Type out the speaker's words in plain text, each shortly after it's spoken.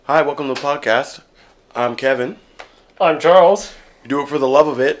Hi, welcome to the podcast. I'm Kevin. I'm Charles. You do it for the love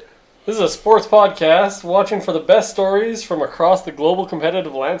of it. This is a sports podcast watching for the best stories from across the global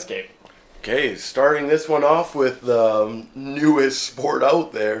competitive landscape. Okay, starting this one off with the newest sport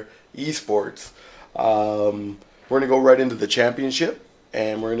out there, esports. We're going to go right into the championship,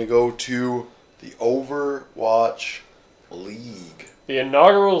 and we're going to go to the Overwatch League. The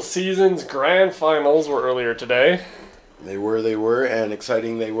inaugural season's grand finals were earlier today. They were, and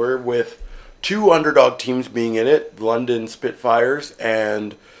exciting they were, with two underdog teams being in it, London Spitfires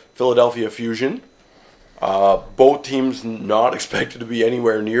and Philadelphia Fusion. Both teams not expected to be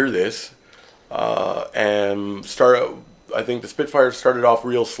anywhere near this. I think the Spitfires started off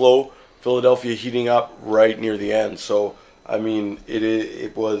real slow, Philadelphia heating up right near the end. So, I mean,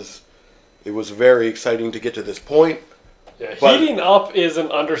 it was very exciting to get to this point. Yeah, heating up is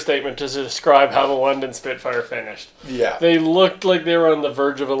an understatement to describe how the London Spitfire finished. Yeah. They looked like they were on the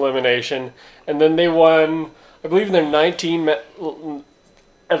verge of elimination, and then they won, I believe in their 19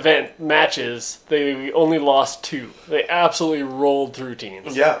 event matches, they only lost 2. They absolutely rolled through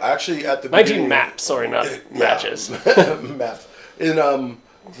teams. Yeah, actually at the 19 beginning... maps, sorry, not matches. Maps. In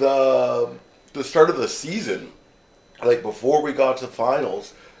the start of the season, like before we got to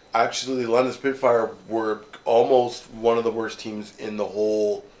finals, actually London Spitfire were almost one of the worst teams in the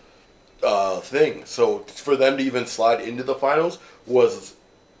whole thing. So for them to even slide into the finals was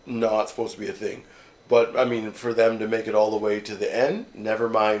not supposed to be a thing. But, I mean, for them to make it all the way to the end, never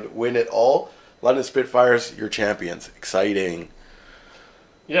mind win it all, London Spitfires, you're champions. Exciting.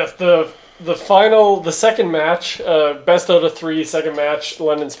 Yes, the second match, best out of 3, second match,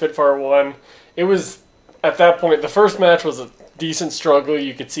 London Spitfire won. It was, at that point, the first match was a decent struggle.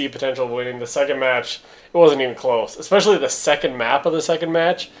 You could see potential of winning. The second match, it wasn't even close. Especially the second map of the second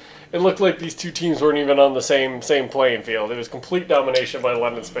match. It looked like these two teams weren't even on the same playing field. It was complete domination by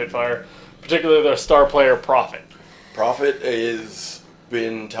London Spitfire, particularly their star player, Prophet. Prophet has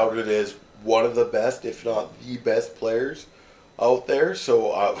been touted as one of the best, if not the best players out there.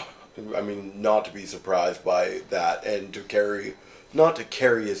 So, I mean, not to be surprised by that and not to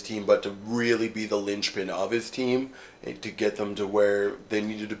carry his team, but to really be the linchpin of his team and to get them to where they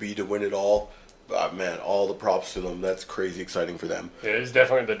needed to be to win it all. Man, all the props to them. That's crazy exciting for them. Yeah, he's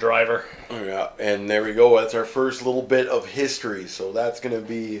definitely the driver. Yeah, and there we go. That's our first little bit of history. So that's going to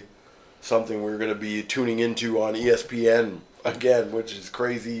be something we're going to be tuning into on ESPN again, which is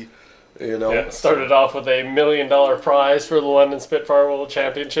crazy. You know, yeah, started off with $1 million prize for the London Spitfire World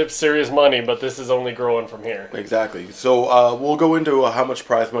Championship. Serious money, but this is only growing from here. Exactly. So we'll go into how much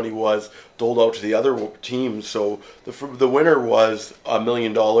prize money was doled out to the other teams. So the winner was $1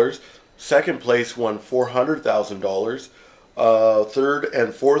 million. Second place won $400,000. Third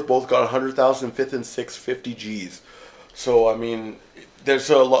and fourth both got $100,000. Fifth and sixth, 50 G's. So I mean, there was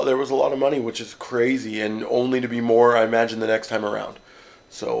a lot of money, which is crazy, and only to be more, I imagine, the next time around.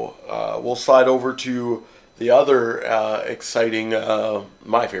 So we'll slide over to the other exciting,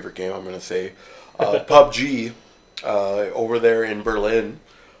 my favorite game, I'm going to say, PUBG, over there in Berlin,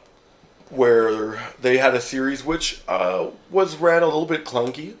 where they had a series which ran a little bit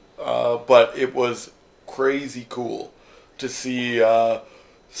clunky, but it was crazy cool to see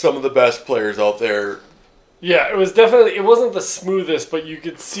some of the best players out there. Yeah, it wasn't the smoothest, but you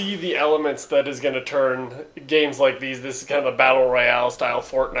could see the elements that is going to turn games like these. This is kind of the Battle Royale style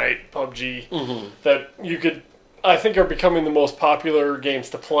Fortnite, PUBG, that I think are becoming the most popular games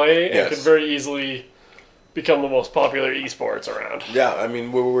to play and could very easily become the most popular esports around. Yeah, I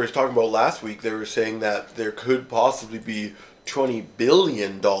mean, what we were talking about last week, they were saying that there could possibly be $20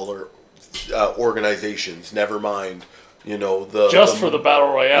 billion organizations, never mind. You know, for the Battle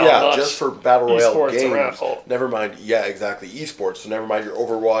Royale. Yeah, just for Battle Royale games. Never mind, yeah, exactly. Esports. So never mind your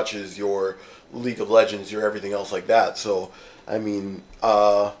Overwatches, your League of Legends, your everything else like that. So, I mean,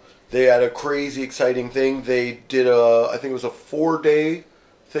 they had a crazy exciting thing. They did I think it was a 4-day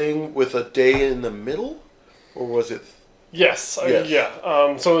thing with a day in the middle? Or was it? Yes. So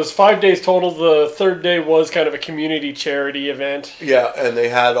it was 5 days total. The third day was kind of a community charity event. Yeah, and they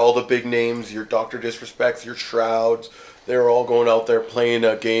had all the big names, your Dr. Disrespects, your Shrouds. They were all going out there playing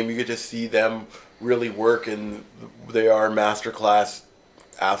a game. You get to see them really work, and they are masterclass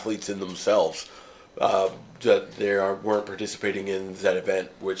athletes in themselves. That they weren't participating in that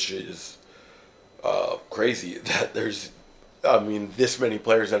event, which is crazy. That there's, this many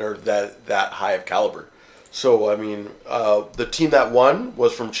players that are that high of caliber. So the team that won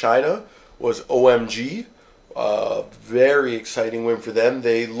was from China, was OMG. Very exciting win for them.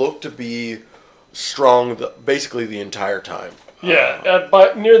 They look to be strong basically the entire time. Yeah,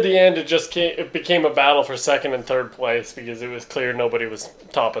 but near the end, it became a battle for second and third place because it was clear nobody was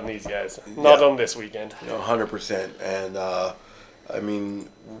topping these guys. Not on this weekend. 100%. And I mean,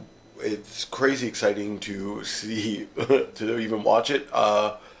 it's crazy exciting to see, to even watch it.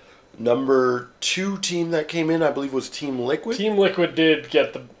 Number 2 team that came in, I believe, was Team Liquid. Team Liquid did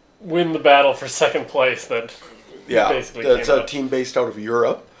win the battle for second place. That's a team based out of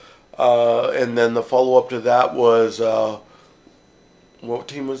Europe. And then the follow-up to that was... what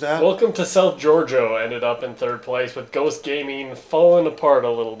team was that? Welcome to South Georgia ended up in third place with Ghost Gaming falling apart a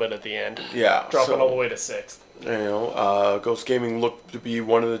little bit at the end. Yeah. Dropping all the way to 6th. Ghost Gaming looked to be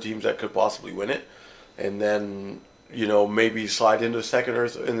one of the teams that could possibly win it. And then, maybe slide into second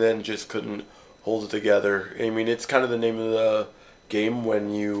and then just couldn't hold it together. I mean, it's kind of the name of the game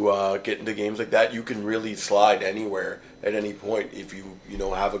when you get into games like that. You can really slide anywhere at any point if you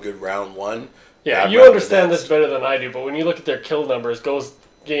have a good round one. Yeah, you understand this better than I do, but when you look at their kill numbers, Ghost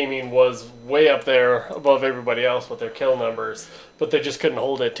Gaming was way up there above everybody else with their kill numbers, but they just couldn't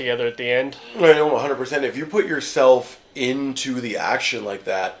hold it together at the end. I know, 100%. If you put yourself into the action like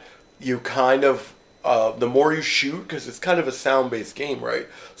that, you kind of, the more you shoot, because it's kind of a sound-based game, right?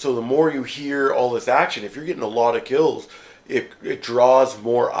 So the more you hear all this action, if you're getting a lot of kills, it draws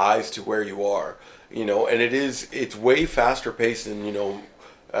more eyes to where you are, and it's way faster paced than,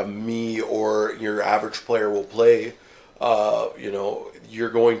 me or your average player will play. You're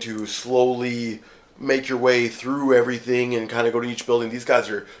going to slowly make your way through everything and kind of go to each building. These guys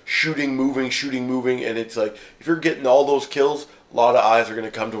are shooting, moving, and it's like if you're getting all those kills, a lot of eyes are going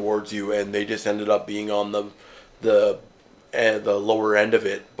to come towards you, and they just ended up being on the lower end of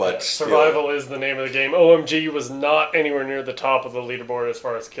it. But survival is the name of the game. OMG was not anywhere near the top of the leaderboard as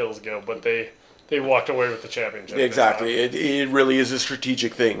far as kills go, but they walked away with the championship. Exactly. It really is a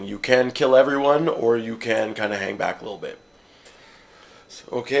strategic thing. You can kill everyone, or you can kind of hang back a little bit.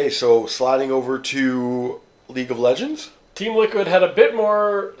 Okay, so sliding over to League of Legends. Team Liquid had a bit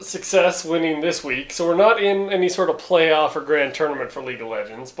more success winning this week, so we're not in any sort of playoff or grand tournament for League of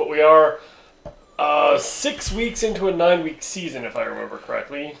Legends, but we are 6 weeks into a 9-week season, if I remember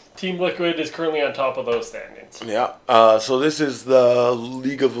correctly. Team Liquid is currently on top of those standings. Yeah, so this is the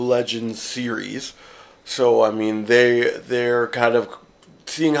League of Legends series. So, I mean, they're kind of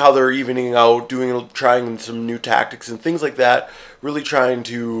seeing how they're evening out, trying some new tactics and things like that, really trying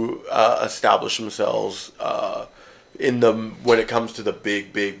to establish themselves when it comes to the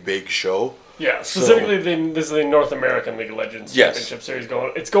big show. Yeah, specifically this is the North American League of Legends Championship Series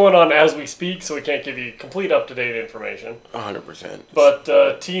going. It's going on as we speak, so we can't give you complete up-to-date information. 100%.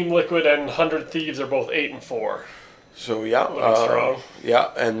 But Team Liquid and 100 Thieves are both 8-4. So yeah, strong.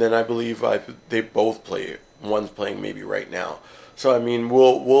 Yeah, and then I believe they both play. One's playing maybe right now. So I mean,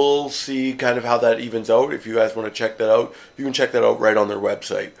 we'll see kind of how that evens out. If you guys want to check that out, you can check that out right on their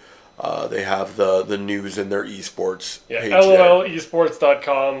website. They have the news and their esports page.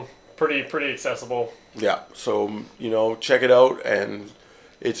 LOLesports.com. Pretty accessible. Yeah, so check it out, and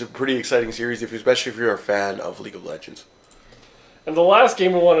it's a pretty exciting series, especially if you're a fan of League of Legends. And the last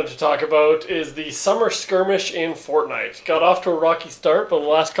game we wanted to talk about is the Summer Skirmish in Fortnite. Got off to a rocky start, but the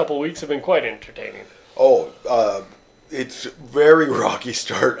last couple of weeks have been quite entertaining. It's very rocky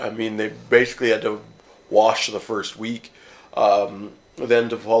start. I mean, they basically had to wash the first week. Then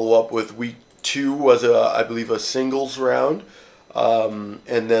to follow up with week 2 was I believe a singles round.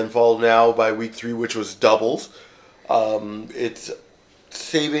 And then followed now by week 3, which was doubles. It's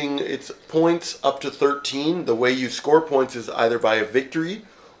saving its points up to 13. The way you score points is either by a victory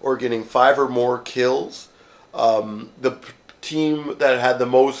or getting 5 or more kills. The team that had the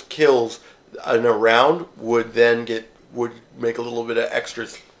most kills in a round would make a little bit of extra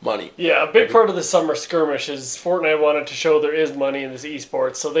money. Yeah, a big part of the Summer Skirmish is Fortnite wanted to show there is money in this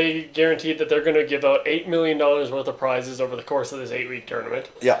esports, so they guaranteed that they're going to give out $8 million worth of prizes over the course of this 8-week tournament.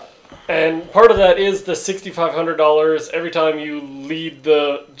 Yeah. And part of that is the $6,500 every time you lead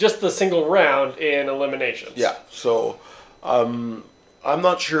just the single round in eliminations. Yeah, so I'm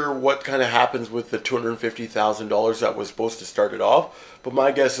not sure what kind of happens with the $250,000 that was supposed to start it off, but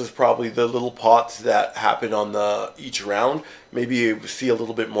my guess is probably the little pots that happen on each round. Maybe you see a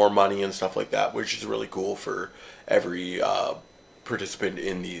little bit more money and stuff like that, which is really cool for every participant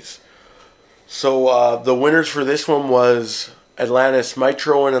in these. So the winners for this one was Atlantis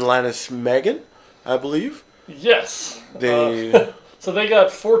Mitro and Atlantis Megan, I believe. Yes. So they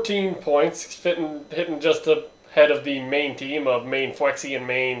got 14 points, hitting just ahead of the main team of Main Fwexy and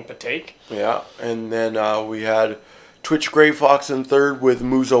Main Patake. Yeah, and then we had Twitch Grey Fox in third with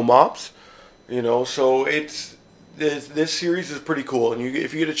Muzo Mops. So this series is pretty cool, and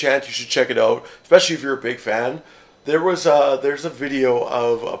if you get a chance, you should check it out, especially if you're a big fan. There's a video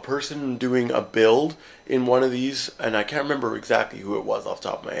of a person doing a build in one of these, and I can't remember exactly who it was off the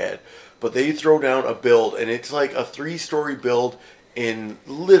top of my head, but they throw down a build, and it's like a 3-story build in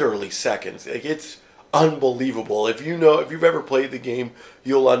literally seconds. Like, it's unbelievable. If you've ever played the game,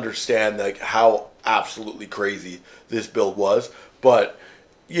 you'll understand like how absolutely crazy this build was. But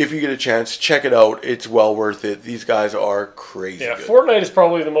if you get a chance, check it out. It's well worth it. These guys are crazy. Yeah, good. Fortnite is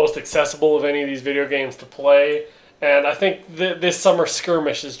probably the most accessible of any of these video games to play, and I think this summer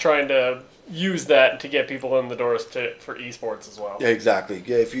skirmish is trying to use that to get people in the doors for esports as well. Yeah, exactly.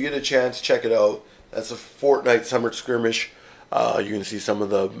 Yeah, if you get a chance, check it out. That's a Fortnite Summer Skirmish. You can see some of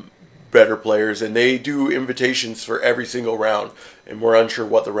the better players, and they do invitations for every single round, and we're unsure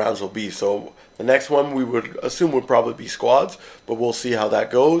what the rounds will be. So the next one we would assume would probably be squads, but we'll see how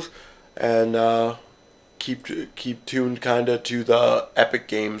that goes, and keep tuned kind of to the Epic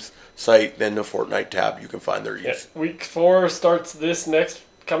Games site, then the Fortnite tab. You can find their Yeah, week 4 starts this next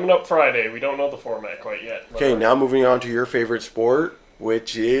coming up Friday. We don't know the format quite yet. Okay, now moving on to your favorite sport,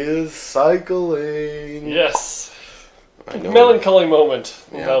 which is cycling. Yes. I know. Melancholy moment.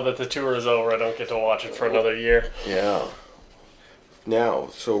 Yeah. Now that the tour is over, I don't get to watch it for another year. Yeah. Now,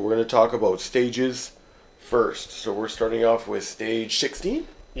 so we're going to talk about stages first. So we're starting off with stage 16?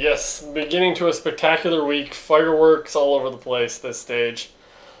 Yes, beginning to a spectacular week. Fireworks all over the place this stage.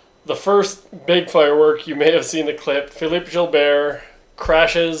 The first big firework, you may have seen the clip, Philippe Gilbert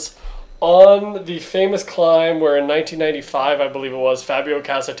crashes on the famous climb where in 1995, I believe it was, Fabio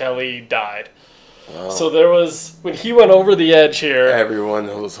Casartelli died. Wow. So there was, when he went over the edge here, Everyone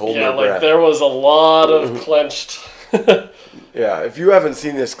was holding yeah, their like breath. there was a lot of clenched. Yeah, if you haven't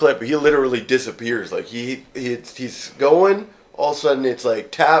seen this clip, he literally disappears. Like he's going, all of a sudden it's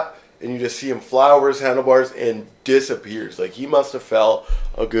like tap, and you just see him fly over his handlebars and disappears. Like he must have fell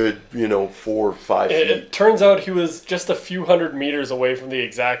a good 4 or 5 feet. It turns out he was just a few hundred meters away from the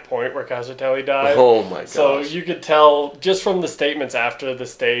exact point where Casartelli died. Oh my gosh. So you could tell just from the statements after the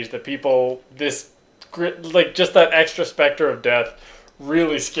stage that people, just that extra specter of death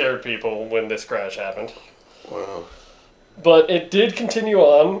really scared people when this crash happened. Wow. But it did continue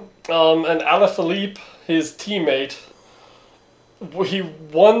on, and Alaphilippe, his teammate, he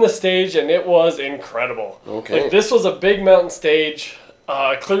won the stage, and it was incredible. Okay. Like, this was a big mountain stage,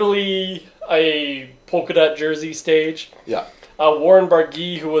 clearly a polka dot jersey stage. Yeah. Warren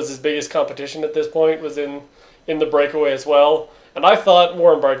Barguil, who was his biggest competition at this point, was in the breakaway as well. And I thought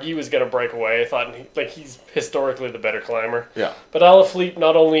Warren Barguil was going to break away. I thought he's historically the better climber. Yeah. But Alaphilippe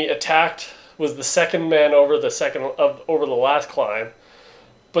not only attacked, was the second man over over the last climb,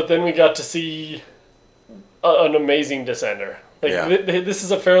 but then we got to see an amazing descender. This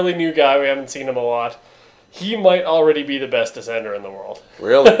is a fairly new guy. We haven't seen him a lot. He might already be the best descender in the world.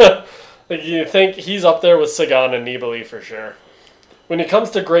 Really? Like, you think he's up there with Sagan and Nibali for sure. When it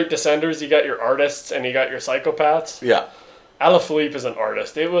comes to great descenders, you got your artists and you got your psychopaths. Yeah. Alaphilippe is an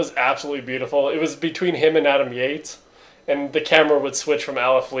artist. It was absolutely beautiful. It was between him and Adam Yates, and the camera would switch from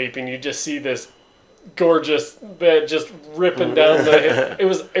Alaphilippe, and you just see this gorgeous bed just ripping down the.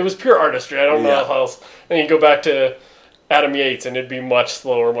 It was pure artistry. I don't know how else. And you go back to Adam Yates, and it'd be much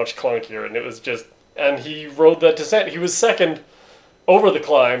slower, much clunkier, and it was just. And he rode that descent. He was second over the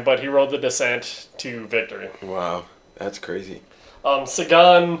climb, but he rode the descent to victory. Wow, that's crazy.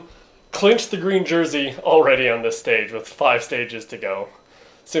 Sagan clinched the green jersey already on this stage with 5 stages to go.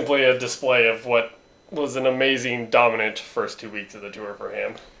 Simply a display of what was an amazing, dominant first 2 weeks of the tour for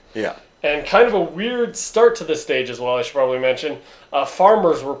him. Yeah. And kind of a weird start to this stage as well, I should probably mention.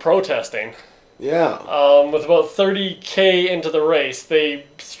 Farmers were protesting. Yeah. With about 30K into the race, they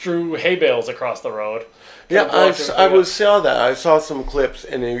strew hay bales across the road. Yeah, I saw that. I saw some clips,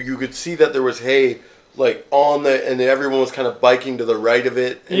 and you could see that there was hay, like, and everyone was kind of biking to the right of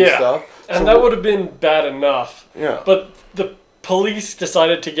it and stuff. And that would have been bad enough. Yeah. But the police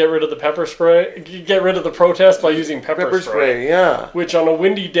decided to get rid of the pepper spray, get rid of the protest by using pepper spray. Yeah. Which on a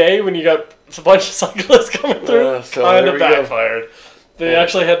windy day, when you got a bunch of cyclists coming through, kind of backfired. They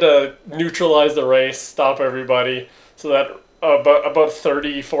actually had to neutralize the race, stop everybody, so that about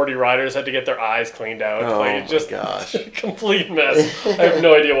 30, 40 riders had to get their eyes cleaned out. Oh, gosh. Complete mess. I have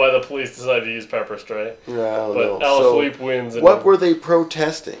no idea why the police decided to use pepper spray. But Alaphilippe wins. What were they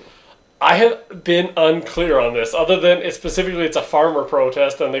protesting? I have been unclear on this, other than it's a farmer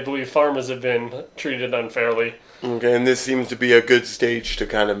protest, and they believe farmers have been treated unfairly. Okay, and this seems to be a good stage to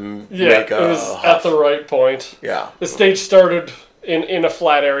kind of make it was at the right point. Yeah. The stage started in a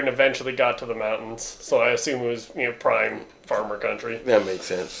flat area and eventually got to the mountains, so I assume it was prime farmer country. That makes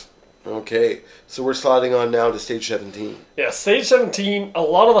sense. Okay, so we're sliding on now to stage 17. Yeah, stage 17, a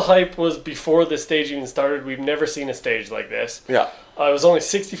lot of the hype was before this stage even started. We've never seen a stage like this. Yeah. It was only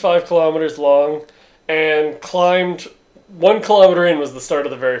 65 kilometers long and climbed 1 kilometer in was the start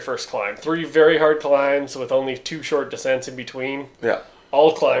of the very first climb. 3 very hard climbs with only 2 short descents in between. Yeah.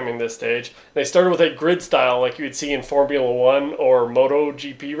 All climbing this stage. They started with a grid style like you would see in Formula 1 or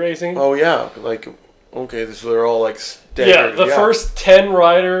MotoGP racing. Oh, yeah. Like, okay, so they're all like staggered. Yeah, the first 10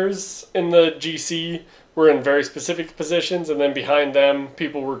 riders in the GC were in very specific positions, and then behind them,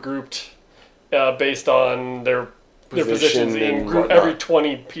 people were grouped based on their positions in group. Whatnot. Every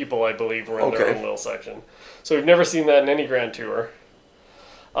 20 people, I believe, were in their own little section. So we've never seen that in any Grand Tour.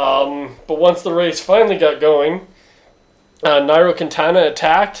 But once the race finally got going, Nairo Quintana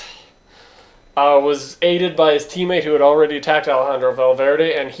attacked, was aided by his teammate who had already attacked Alejandro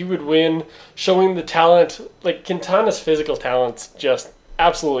Valverde, and he would win, showing the talent. Like, Quintana's physical talent's just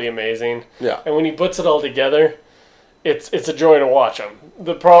absolutely amazing. Yeah. And when he puts it all together, it's a joy to watch him.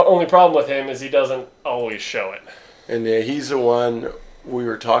 The only problem with him is he doesn't always show it. And he's the one we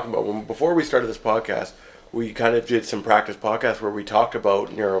were talking about. Before we started this podcast, we kind of did some practice podcasts where we talked about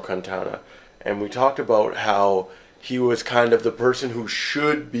Nairo Quintana. And we talked about how he was kind of the person who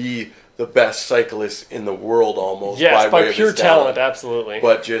should be the best cyclist in the world almost. Yes, by way of pure his talent, absolutely.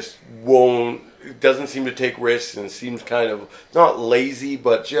 But just doesn't seem to take risks and seems kind of, not lazy,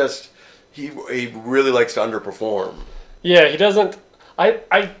 but just, he really likes to underperform. Yeah, he doesn't.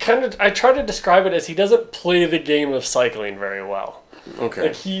 I try to describe it as he doesn't play the game of cycling very well. Okay.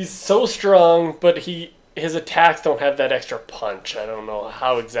 Like, he's so strong, but his attacks don't have that extra punch. I don't know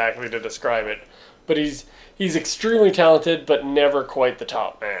how exactly to describe it, but he's extremely talented, but never quite the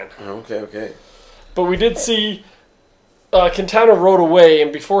top man. Okay. But we did see Quintana rode away,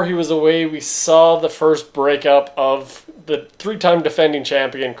 and before he was away, we saw the first breakup of the 3-time defending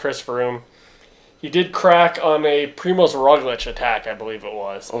champion, Chris Froome. He did crack on a Primož Roglič attack, I believe it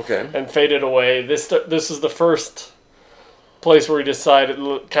was. Okay. And faded away. This is the first place where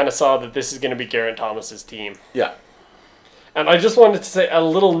we kind of saw that this is going to be Geraint Thomas's team. Yeah. And I just wanted to say a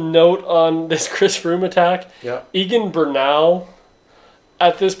little note on this Chris Froome attack. Yeah. Egan Bernal,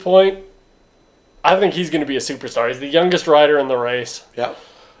 at this point, I think he's going to be a superstar. He's the youngest rider in the race. Yeah.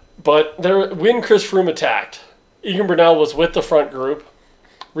 But when Chris Froome attacked, Egan Bernal was with the front group,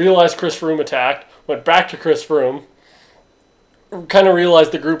 realized Chris Froome attacked, went back to Chris Froome, kind of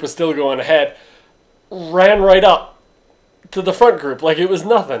realized the group was still going ahead, ran right up to the front group like it was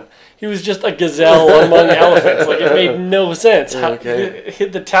nothing. He was just a gazelle among elephants. Like, it made no sense. Okay.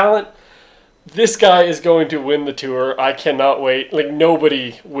 The talent, this guy is going to win the Tour. I cannot wait. Like,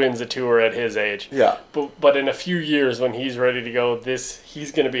 nobody wins a Tour at his age. Yeah. But in a few years when he's ready to go,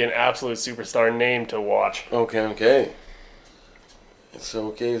 he's going to be an absolute superstar name to watch. Okay. So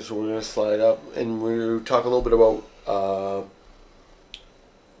we're going to slide up and we'll talk a little bit about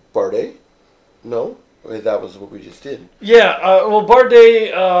Bardet. No? That was what we just did. Yeah, well,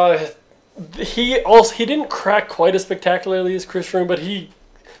 Bardet, he didn't crack quite as spectacularly as Chris Froome, but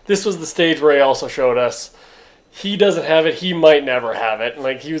this was the stage where he also showed us he doesn't have it. He might never have it.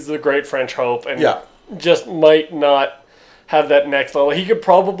 Like, he was the great French hope, and just might not have that next level. He could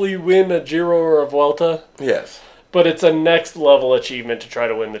probably win a Giro or a Vuelta. Yes. But it's a next level achievement to try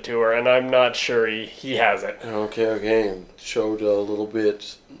to win the Tour, and I'm not sure he has it. Okay. Showed a little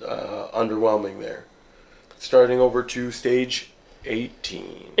bit underwhelming there. Starting over to stage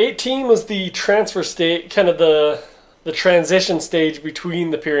 18. 18 was the transfer stage, kind of the transition stage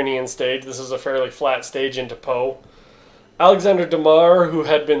between the Pyrenean stage. This was a fairly flat stage into Pau. Alexander Demar, who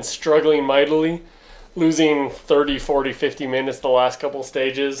had been struggling mightily, losing 30, 40, 50 minutes the last couple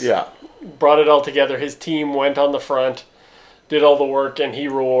stages. Yeah. Brought it all together. His team went on the front, did all the work, and he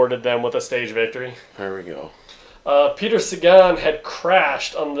rewarded them with a stage victory. There we go. Peter Sagan had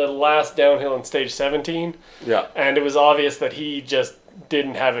crashed on the last downhill in stage 17. Yeah. And it was obvious that he just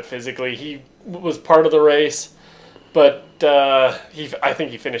didn't have it physically. He was part of the race, but I think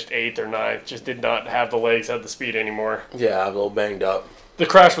he finished 8th or 9th. Just did not have the legs, had the speed anymore. Yeah, a little banged up. The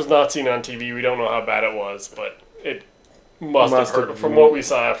crash was not seen on TV. We don't know how bad it was, but it must have hurt. From what we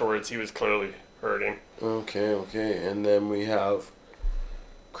saw afterwards, he was clearly hurting. Okay. And then we have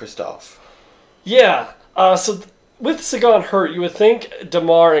Christophe. Yeah. So with Sagan hurt, you would think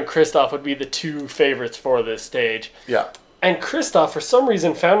Demar and Christophe would be the two favorites for this stage. Yeah. And Christophe, for some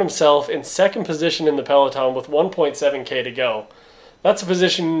reason, found himself in second position in the peloton with 1.7k to go. That's a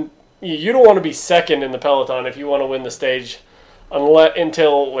position you don't want to be second in the peloton if you want to win the stage.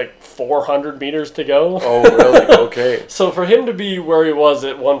 until like 400 meters to go. Oh, really? Okay. So for him to be where he was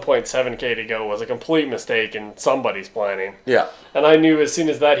at 1.7K to go was a complete mistake in somebody's planning. Yeah. And I knew as soon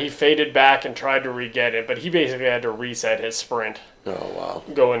as that he faded back and tried to re-get it, but he basically had to reset his sprint Oh, wow.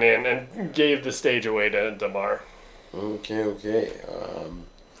 going in and gave the stage away to Damar. Okay.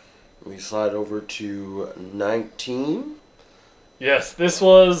 We slide over to 19. Yes, this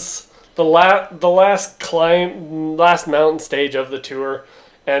was the last mountain stage of the tour,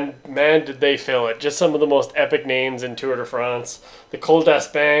 and man, did they fill it. Just some of the most epic names in Tour de France. The Col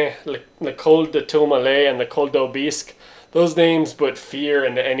d'Aspin, the Col de Tourmalet, and the Col d'Aubisque. Those names put fear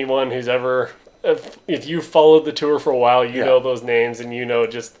into anyone who's ever... If you followed the tour for a while, you know those names, and you know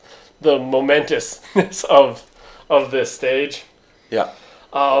just the momentousness of this stage. Yeah.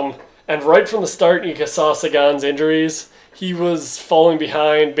 And right from the start, you saw Sagan's injuries. He was falling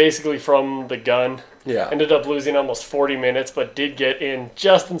behind basically from the gun. Yeah. Ended up losing almost 40 minutes, but did get in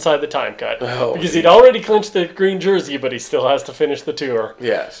just inside the time cut. Oh, because he'd already clinched the green jersey, but he still has to finish the tour.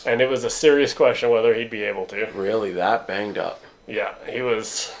 Yes. And it was a serious question whether he'd be able to. Really, that banged up? Yeah, he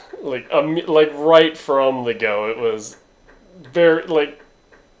was like right from the go. It was very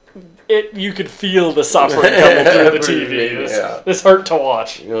you could feel the suffering coming through the TV. This hurt to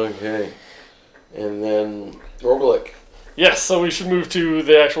watch. Okay. And then Roglic. Yes, so we should move to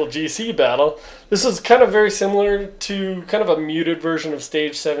the actual GC battle. This is kind of very similar to kind of a muted version of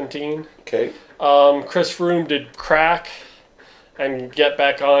Stage 17. Okay. Chris Froome did crack and get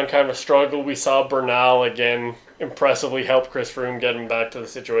back on, kind of a struggle. We saw Bernal again impressively help Chris Froome get him back to the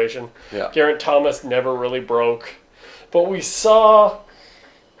situation. Yeah. Geraint Thomas never really broke. But we saw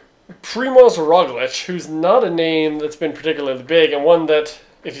Primoz Roglic, who's not a name that's been particularly big, and one that,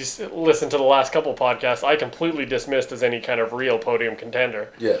 if you listen to the last couple podcasts, I completely dismissed as any kind of real podium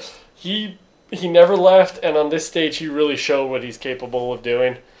contender. Yes. He never left, and on this stage he really showed what he's capable of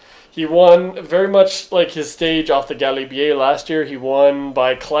doing. He won very much like his stage off the Galibier last year. He won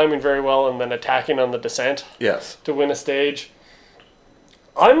by climbing very well and then attacking on the descent. Yes. To win a stage.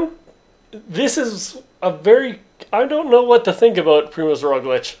 This is I don't know what to think about Primoz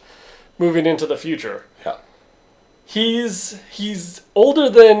Roglic moving into the future. Yeah. He's older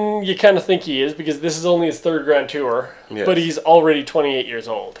than you kind of think he is because this is only his third Grand Tour, but he's already 28 years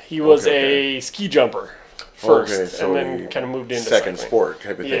old. He was a ski jumper first, so and then kind of moved into second cycling. sport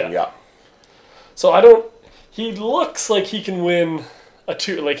type of thing. Yeah. So he looks like he can win a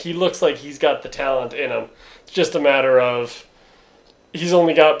tour. Like he looks like he's got the talent in him. It's just a matter of he's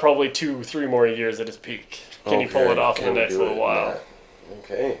only got probably 2-3 more years at his peak. Can he pull it off in the next little while? Yeah.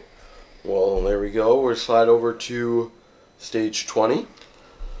 Okay. Well, there we go. We'll slide over to Stage 20.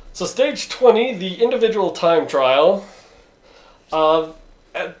 So Stage 20, the individual time trial.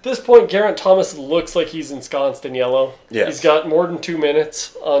 At this point, Geraint Thomas looks like he's ensconced in yellow. Yes. He's got more than 2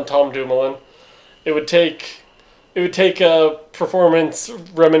 minutes on Tom Dumoulin. It would take a performance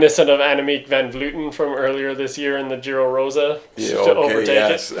reminiscent of Annemiek van Vleuten from earlier this year in the Giro Rosa to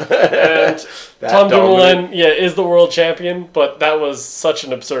overtake it. And Tom Dumoulin, is the world champion, but that was such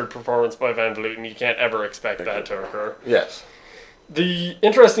an absurd performance by Van Vleuten. You can't ever expect that to occur. Yes. The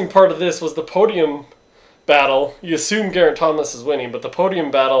interesting part of this was the podium battle. You assume Geraint Thomas is winning, but the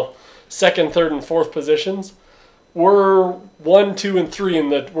podium battle, 2nd, 3rd, and 4th positions, were 1, 2, and 3 in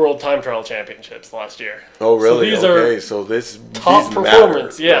the World Time Trial Championships last year. Oh, really? So these are top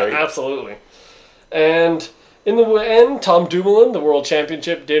performance. Yeah, right? Absolutely. And in the end, Tom Dumoulin, the World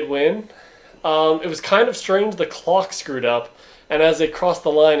Championship, did win. It was kind of strange. The clock screwed up, and as they crossed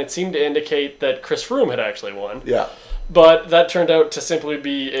the line, it seemed to indicate that Chris Froome had actually won. Yeah. But that turned out to simply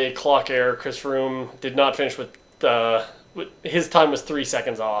be a clock error. Chris Froome did not finish with his time was 3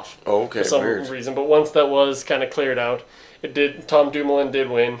 seconds off. Oh, okay, for some reason. But once that was kind of cleared out, Tom Dumoulin did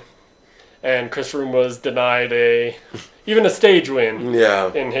win, and Chris Froome was denied even a stage win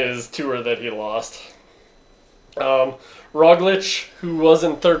in his tour that he lost. Roglic, who was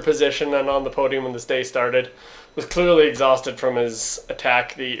in 3rd position and on the podium when this day started, was clearly exhausted from his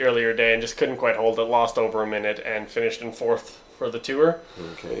attack the earlier day and just couldn't quite hold it, lost over a minute, and finished in 4th for the tour.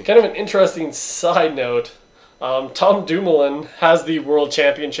 Okay. Kind of an interesting side note, Tom Dumoulin has the World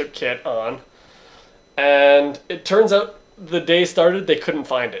Championship kit on, and it turns out the day started, they couldn't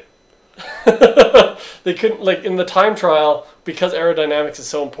find it. They couldn't, in the time trial, because aerodynamics is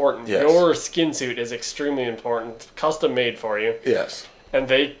so important, your skin suit is extremely important, custom made for you. Yes. And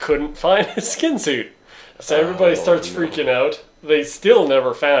they couldn't find his skin suit. So everybody starts freaking out. They still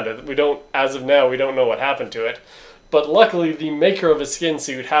never found it. As of now, we don't know what happened to it. But luckily, the maker of his skin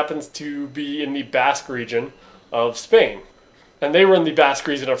suit happens to be in the Basque region of Spain. And they were in the Basque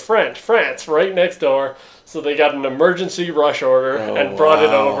region of France, right next door. So they got an emergency rush order and brought it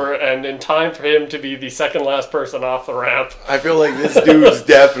over, and in time for him to be the second last person off the ramp. I feel like this dude's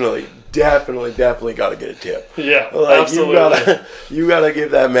definitely got to get a tip. Yeah, like, absolutely. You gotta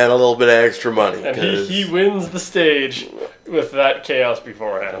give that man a little bit of extra money. And he wins the stage with that chaos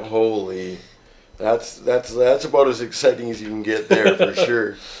beforehand. Holy, that's about as exciting as you can get there for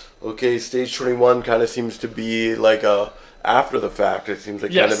sure. Okay, stage 21 kind of seems to be like a after the fact. It seems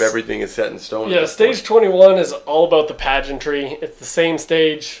like kind of everything is set in stone. Yeah, stage 21 is all about the pageantry. It's the same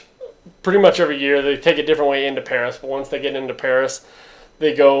stage pretty much every year. They take a different way into Paris, but once they get into Paris,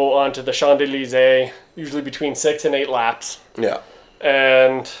 they go onto the Champs-Élysées, usually between 6 and 8 laps. Yeah.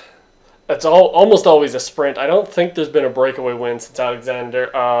 And it's almost always a sprint. I don't think there's been a breakaway win since Alexander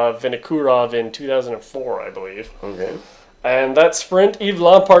Vinokurov in 2004, I believe. Okay. And that sprint, Yves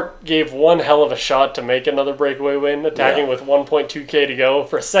Lampart gave one hell of a shot to make another breakaway win, attacking with 1.2k to go.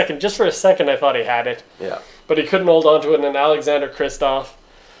 For a second, I thought he had it. Yeah. But he couldn't hold on to it, and Alexander Kristoff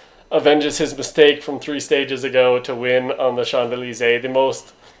avenges his mistake from 3 stages ago to win on the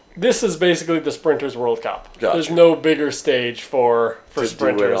Champs-Élysées. This is basically the Sprinters World Cup. Gotcha. There's no bigger stage for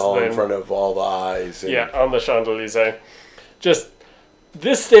sprinters do it all than in front of all the eyes. And on the Champs-Élysées. Just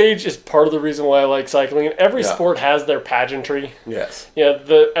this stage is part of the reason why I like cycling. Every sport has their pageantry. Yes. Yeah,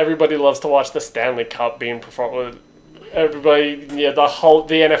 everybody loves to watch the Stanley Cup being performed with. Everybody, the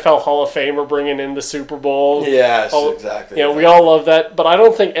NFL Hall of Famer bringing in the Super Bowl. Yes, exactly. We all love that, but I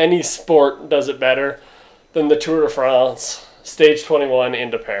don't think any sport does it better than the Tour de France, stage 21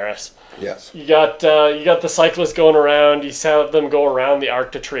 into Paris. Yes. You got the cyclists going around. You have them go around the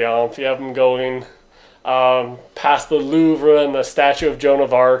Arc de Triomphe. You have them going past the Louvre and the statue of Joan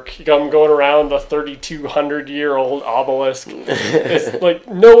of Arc. You got them going around the 3,200-year-old obelisk. It's like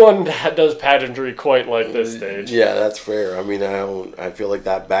no one does pageantry quite like this stage. Yeah, that's fair. I mean, I feel like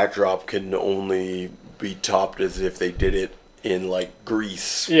that backdrop can only be topped as if they did it in like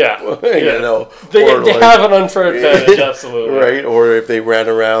Greece. Yeah, you know, they have an unfair advantage, absolutely. Right, or if they ran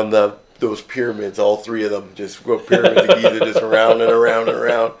around those pyramids, all 3 of them, just go pyramids of Giza, just around and around and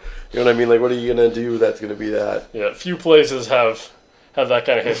around. You know what I mean? Like, what are you gonna do? That's gonna be that. Yeah, few places have that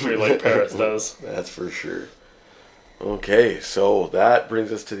kind of history like Paris does. That's for sure. Okay, so that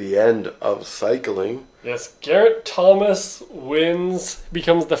brings us to the end of cycling. Yes, Geraint Thomas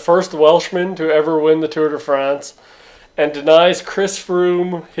becomes the first Welshman to ever win the Tour de France, and denies Chris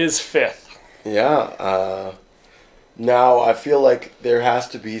Froome his 5th. Yeah. Now I feel like there has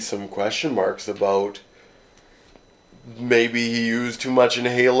to be some question marks about. Maybe he used too much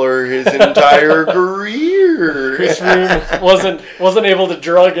inhaler his entire career. Chris Froome wasn't able to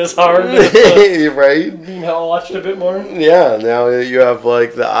drug as hard. Right? Being watched a bit more. Yeah, now you have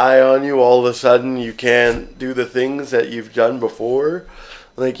like the eye on you. All of a sudden, you can't do the things that you've done before.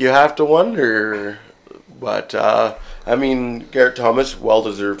 Like you have to wonder. But I mean, Geraint Thomas,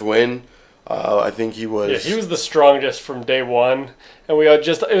 well-deserved win. I think he was. Yeah, he was the strongest from day one, and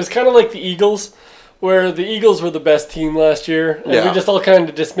it was kind of like the Eagles. Where the Eagles were the best team last year, and we just all kind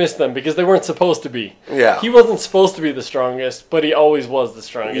of dismissed them because they weren't supposed to be. Yeah. He wasn't supposed to be the strongest, but he always was the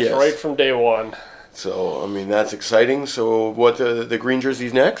strongest, right from day one. So, I mean, that's exciting. So, what, the green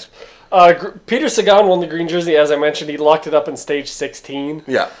jersey's next? Peter Sagan won the green jersey, as I mentioned. He locked it up in stage 16.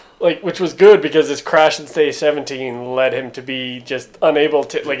 Yeah. Which was good because his crash in stage 17 led him to be just unable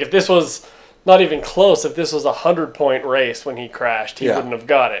to... if this was not even close, if this was a 100-point race when he crashed, he wouldn't have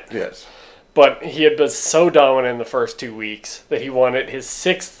got it. Yes. But he had been so dominant in the first 2 weeks that he won it. His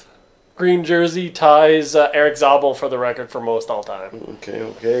 6th green jersey ties Eric Zabel for the record for most all time.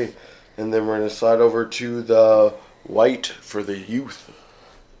 Okay. And then we're going to slide over to the white for the youth.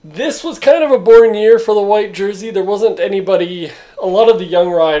 This was kind of a boring year for the white jersey. There wasn't anybody... A lot of the young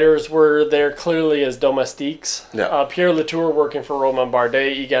riders were there clearly as domestiques. Yeah. Pierre Latour working for Romain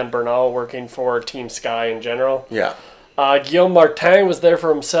Bardet, Egan Bernal working for Team Sky in general. Yeah. Guillaume Martin was there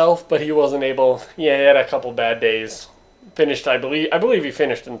for himself, but he wasn't able... Yeah, he had a couple bad days. Finished, I believe he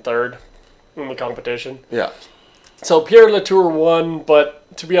finished in 3rd in the competition. Yeah. So Pierre Latour won,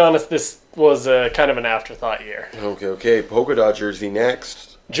 but to be honest, this was kind of an afterthought year. Okay. Polka dot jersey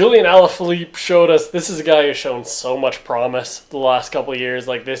next. Julian Alaphilippe showed us, this is a guy who's shown so much promise the last couple of years.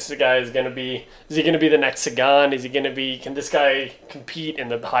 Like, this guy is going to be... Is he going to be the next Sagan? Is he going to be... Can this guy compete in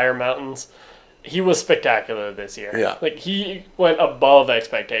the higher mountains? He was spectacular this year. Yeah. He went above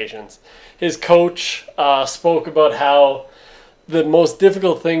expectations. His coach spoke about how the most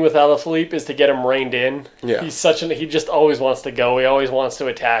difficult thing with Alaphilippe is to get him reined in. Yeah. He just always wants to go. He always wants to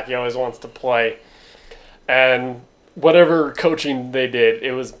attack. He always wants to play. And whatever coaching they did,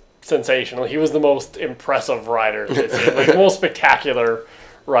 it was sensational. He was the most impressive rider this year. The most spectacular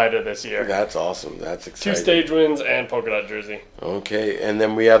rider this year. That's awesome. That's 2 exciting. stage wins and polka dot jersey. Okay, and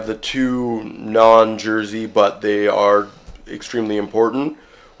then we have the 2 non-jersey, but they are extremely important.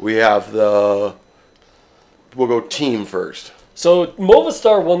 We have we'll go team first. So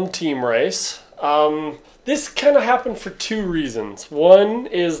Movistar won the team race. This kind of happened for 2 reasons. One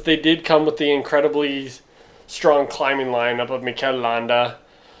is they did come with the incredibly strong climbing lineup of Mikel Landa,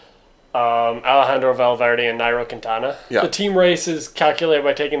 Alejandro Valverde, and Nairo Quintana. Yeah. The team race is calculated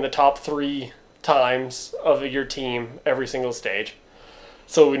by taking the top 3 times of your team every single stage.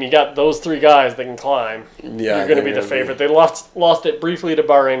 So when you got those 3 guys that can climb, you're going to be the favorite. They lost it briefly to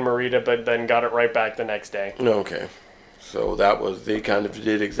Bahrain Merida, but then got it right back the next day. Okay. So they kind of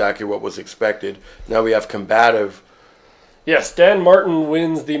did exactly what was expected. Now we have combative. Yes, Dan Martin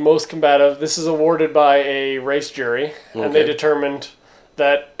wins the most combative. This is awarded by a race jury, and they determined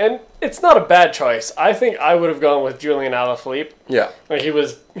that, and it's not a bad choice. I think I would have gone with Julian Alaphilippe. Yeah. Like he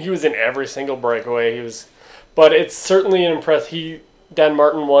was in every single breakaway. But it's certainly an impress. Dan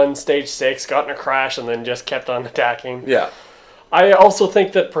Martin won stage 6, got in a crash, and then just kept on attacking. Yeah. I also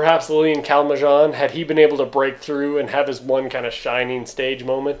think that perhaps Lilian Calmejean, had he been able to break through and have his one kind of shining stage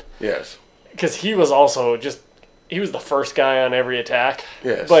moment, Yes. because he was also he was the first guy on every attack.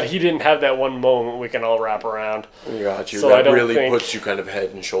 Yes. But he didn't have that one moment we can all wrap around. Got you. So I that don't really think- puts you kind of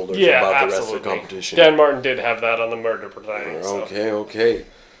head and shoulders Yeah, above absolutely. the rest of the competition. Dan Martin did have that on the murder battalion. So. Okay.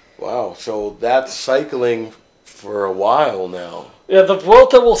 Wow. So that's cycling for a while now. Yeah, the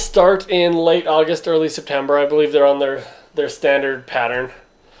Vuelta will start in late August, early September. I believe they're on their standard pattern.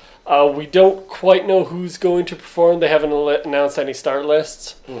 We don't quite know who's going to perform. They haven't announced any start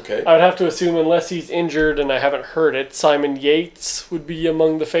lists. Okay. I would have to assume, unless he's injured and I haven't heard it, Simon Yates would be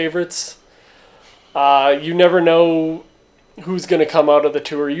among the favorites. You never know who's going to come out of the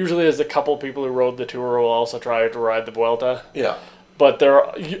tour. Usually there's a couple people who rode the tour who will also try to ride the Vuelta. Yeah. But they're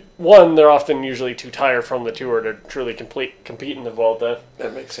often usually too tired from the tour to truly compete in the Vuelta.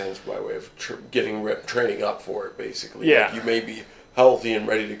 That makes sense by way of training up for it, basically. Yeah. Like you may be healthy and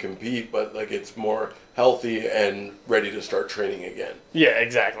ready to compete, but like it's more healthy and ready to start training again. Yeah,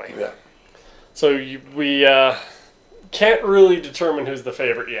 exactly. Yeah. So we can't really determine who's the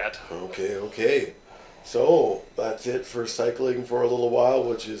favorite yet. Okay. So that's it for cycling for a little while,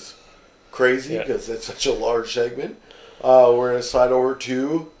 which is crazy because it's such a large segment. We're going to slide over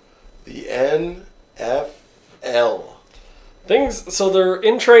to the NFL. So they're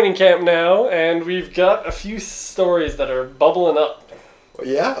in training camp now, and we've got a few stories that are bubbling up.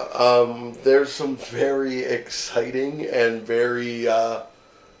 Yeah, there's some very exciting and very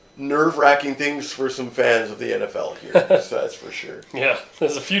nerve-wracking things for some fans of the NFL here, so that's for sure. Yeah,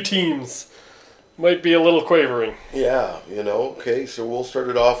 there's a few teams. Might be a little quavering. Yeah, okay, so we'll start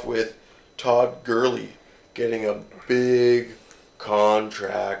it off with Todd Gurley getting a big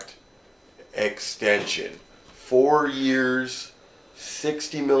contract extension. 4 years,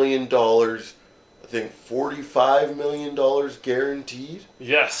 $60 million, I think $45 million guaranteed.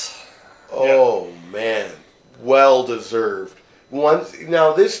 Yes. Oh, man. Well deserved.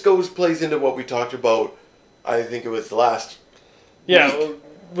 Now, this plays into what we talked about, I think it was last Yeah, week.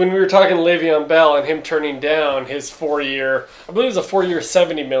 when we were talking Le'Veon Bell and him turning down his 4-year, I believe it was a 4-year,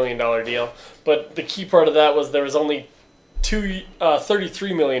 $70 million deal. But the key part of that was there was only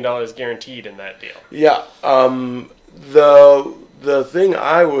 $33 million guaranteed in that deal. Yeah. The thing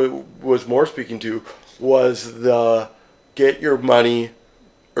I was more speaking to was the get your money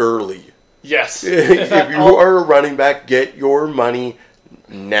early. Yes. If you are a running back, get your money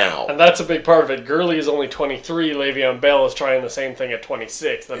now. And that's a big part of it. Gurley is only 23. Le'Veon Bell is trying the same thing at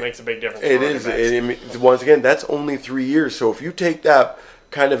 26. That makes a big difference. It is. Once again, that's only 3 years. So if you take that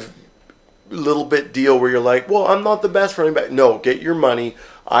kind of little bit deal where you're like, well, I'm not the best running back. No, get your money.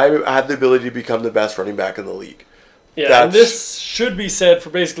 I have the ability to become the best running back in the league. Yeah, and this should be said for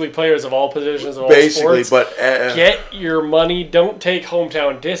basically players of all positions, of all basically, sports. But get your money. Don't take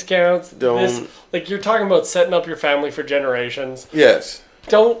hometown discounts. You're talking about setting up your family for generations. Yes.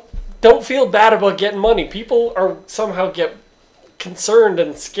 Don't feel bad about getting money. People are somehow get concerned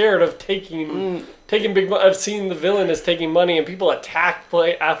and scared of taking big money. I've seen the villain is taking money, and people attack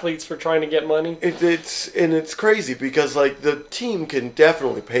athletes for trying to get money. It's crazy because like the team can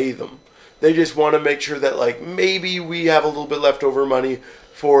definitely pay them. They just want to make sure that like maybe we have a little bit leftover money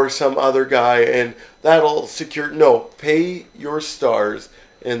for some other guy, and that'll secure. No, pay your stars,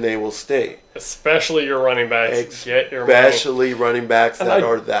 and they will stay. Especially your running backs. Get your money. Especially running backs that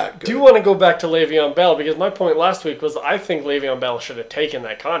are that good. I do want to go back to Le'Veon Bell because my point last week was I think Le'Veon Bell should have taken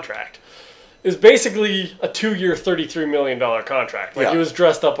that contract. is basically a 2-year, $33 million contract. Like, Yeah. it was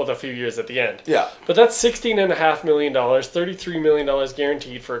dressed up with a few years at the end. Yeah. But that's $16.5 million, $33 million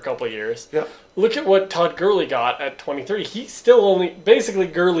guaranteed for a couple of years. Yeah. Look at what Todd Gurley got at 23. He's still only... Basically,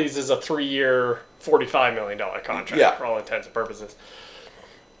 Gurley's is a 3-year, $45 million contract Yeah. for all intents and purposes.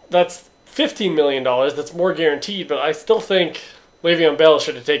 That's $15 million. That's more guaranteed, but I still think Le'Veon Bell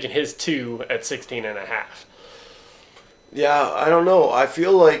should have taken his 2 at 16.5. Yeah, I don't know. I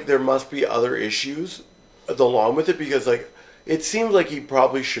feel like there must be other issues along with it because, like, it seems like he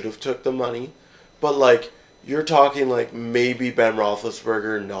probably should have took the money, but, like, you're talking, like, maybe Ben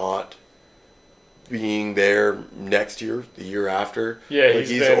Roethlisberger not being there next year, the year after. Yeah, like,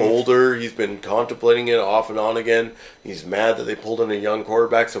 he's older. He's been contemplating it off and on again. He's mad that they pulled in a young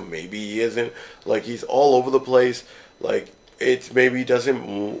quarterback, so maybe he isn't. Like, he's all over the place. Like, it's maybe he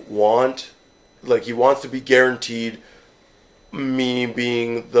doesn't want, like, he wants to be guaranteed me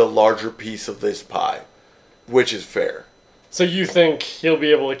being the larger piece of this pie, which is fair. So you think he'll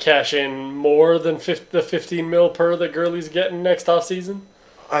be able to cash in more than the 15 mil per that Gurley's getting next offseason?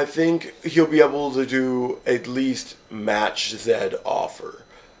 I think he'll be able to do at least match Zed offer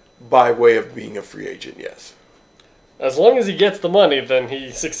by way of being a free agent, yes. As long as he gets the money, then he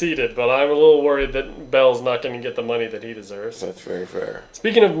succeeded, but I'm a little worried that Bell's not going to get the money that he deserves. That's very fair.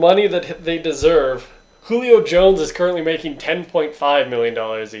 Speaking of money that they deserve, Julio Jones is currently making $10.5 million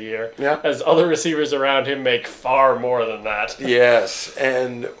a year, as other receivers around him make far more than that. Yes,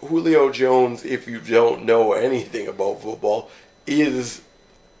 and Julio Jones, if you don't know anything about football, is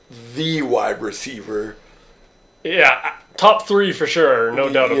the wide receiver. Yeah, top 3 for sure, no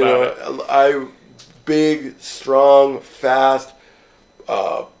doubt about it. Big, strong, fast,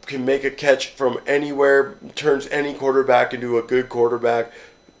 can make a catch from anywhere, turns any quarterback into a good quarterback,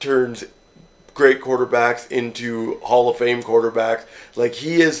 turns great quarterbacks into Hall of Fame quarterbacks. Like,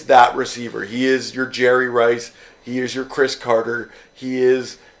 he is that receiver. He is your Jerry Rice. He is your Chris Carter. He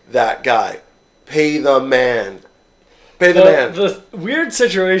is that guy. Pay the man. Pay the man. The weird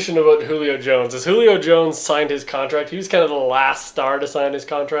situation about Julio Jones is Julio Jones signed his contract. He was kind of the last star to sign his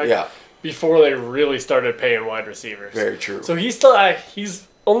contract. Yeah. Before they really started paying wide receivers. Very true. So he's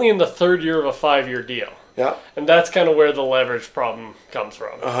only in the 3rd year of a 5-year deal. Yeah. And that's kind of where the leverage problem comes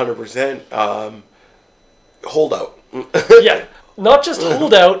from. 100%. Holdout. Yeah. Not just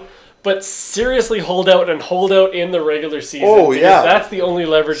hold out, but seriously hold out and hold out in the regular season. Oh, yeah. That's the only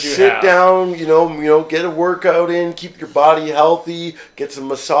leverage you have. Sit down, get a workout in, keep your body healthy, get some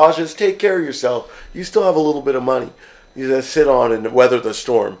massages, take care of yourself. You still have a little bit of money. You just sit on and weather the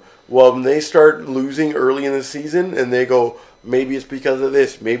storm. Well, when they start losing early in the season and they go, maybe it's because of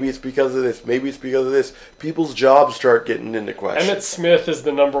this, maybe it's because of this, maybe it's because of this, people's jobs start getting into question. Emmitt Smith is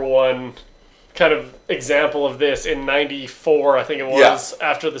the number one kind of example of this in 94, I think it was,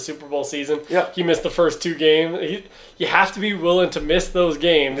 after the Super Bowl season. Yeah. He missed the first 2 games. You have to be willing to miss those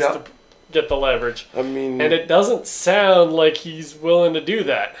games to get the leverage. I mean... And it doesn't sound like he's willing to do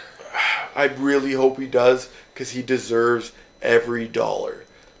that. I really hope he does, because he deserves every dollar.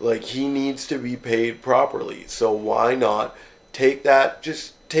 Like, he needs to be paid properly. So why not take that,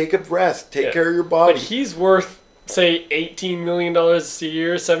 just take a rest, take care of your body. But he's worth, say, $18 million a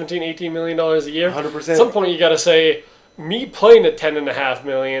year, $17, $18 million a year. 100%. At some point you got to say, me playing at $10.5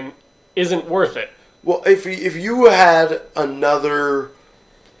 million isn't worth it. Well, if you had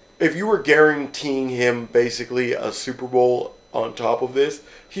if you were guaranteeing him basically a Super Bowl on top of this,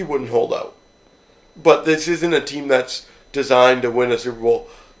 he wouldn't hold out. But this isn't a team that's designed to win a Super Bowl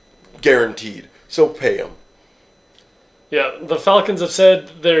guaranteed. So pay him. Yeah, the Falcons have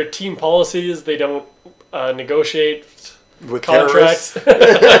said their team policy is they don't negotiate with contracts.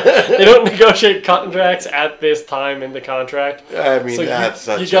 They don't negotiate contracts at this time in the contract. I mean, so that's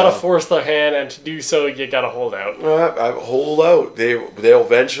you got to force the hand, and to do so, you got to hold out. Hold out. They'll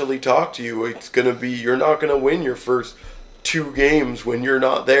eventually talk to you. It's gonna be, you're not gonna win your first 2 games when you're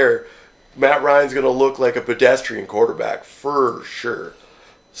not there. Matt Ryan's gonna look like a pedestrian quarterback for sure.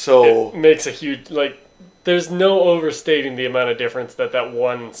 So it makes a huge, there's no overstating the amount of difference that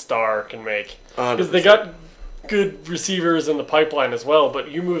one star can make. Because they got good receivers in the pipeline as well, but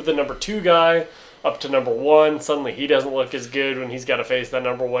you move the number 2 guy up to number 1, suddenly he doesn't look as good when he's got to face that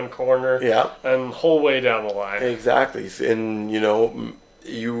number 1 corner. Yeah. And whole way down the line. Exactly. And,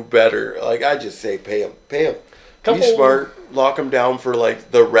 you better, I just say pay him. Pay him. Be smart. Lock him down for,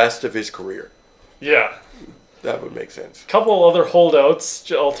 the rest of his career. Yeah. That would make sense. Couple other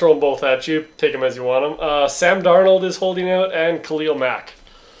holdouts. I'll throw them both at you. Take them as you want them. Sam Darnold is holding out, and Khalil Mack.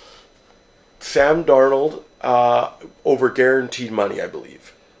 Sam Darnold over guaranteed money, I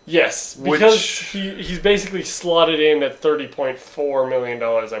believe. Yes, because he's basically slotted in at $30.4 million,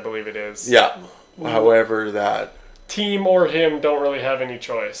 I believe it is. Yeah. However, that team or him don't really have any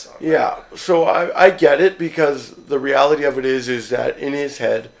choice. Yeah, so I get it, because the reality of it is that in his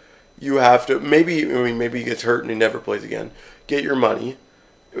head, you have to maybe he gets hurt and he never plays again. Get your money,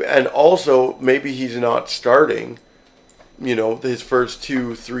 and also maybe he's not starting. His first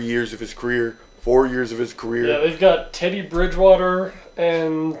 2-3 years of his career, 4 years of his career. Yeah, they've got Teddy Bridgewater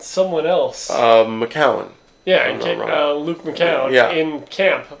and someone else. McCown. Yeah, Luke McCown in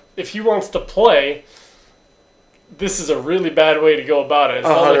camp. If he wants to play, this is a really bad way to go about it. It's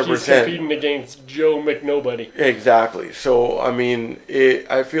not 100%. Like he's competing against Joe McNobody. Exactly. So,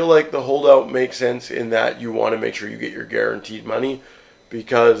 I feel like the holdout makes sense in that you want to make sure you get your guaranteed money,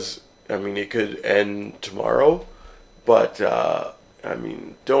 because, it could end tomorrow. But,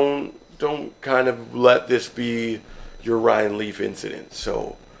 don't kind of let this be your Ryan Leaf incident.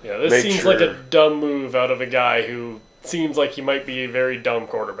 So, yeah, this seems like a dumb move out of a guy who seems like he might be a very dumb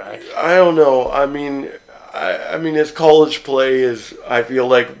quarterback. I don't know. His college play is, I feel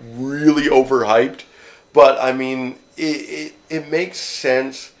like, really overhyped. But, it makes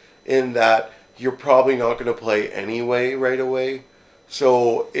sense in that you're probably not going to play anyway right away.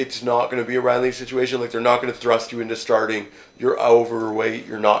 So it's not going to be a Ryan Leaf situation. Like, they're not going to thrust you into starting. You're overweight.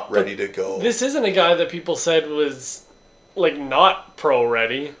 You're not ready to go. This isn't a guy that people said was, not pro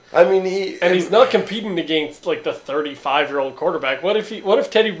ready. He's not competing against, the 35-year-old quarterback. What if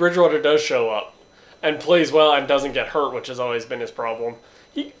Teddy Bridgewater does show up and plays well and doesn't get hurt, which has always been his problem?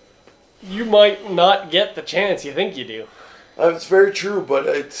 You might not get the chance you think you do. It's very true, but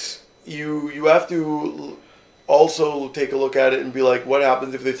it's you have to also take a look at it and be like, what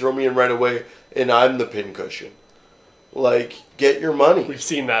happens if they throw me in right away and I'm the pincushion? Get your money. We've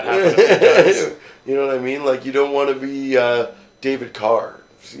seen that happen a few times. You know what I mean? You don't want to be David Carr.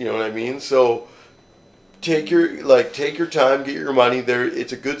 You know what I mean? So take your time, get your money.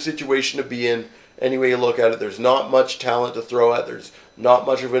 It's a good situation to be in. Any way you look at it, there's not much talent to throw at. There's not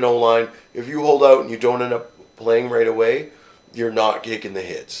much of an O-line. If you hold out and you don't end up playing right away, you're not taking the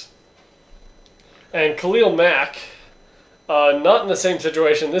hits. And Khalil Mack, not in the same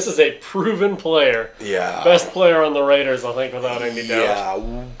situation. This is a proven player. Yeah. Best player on the Raiders, I think, without any doubt.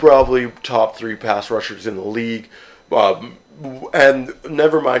 Yeah, probably top 3 pass rushers in the league. And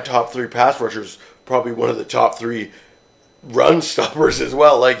never mind top 3 pass rushers, probably one of the top 3 run stoppers as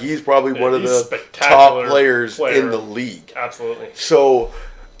well. He's probably one of the top players in the league. Absolutely. So,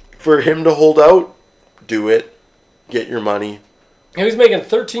 for him to hold out, do it. Get your money. He was making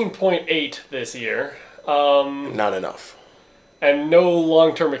 $13.8 this year. Not enough. And no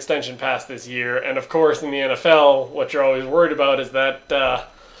long-term extension past this year. And, of course, in the NFL, what you're always worried about is that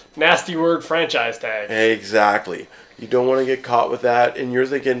nasty word franchise tag. Exactly. You don't want to get caught with that. And you're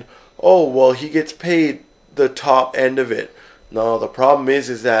thinking, oh, well, he gets paid the top end of it. No, the problem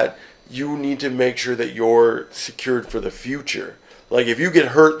is that you need to make sure that you're secured for the future. If you get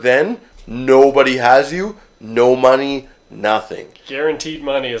hurt then, nobody has you, no money, nothing. Guaranteed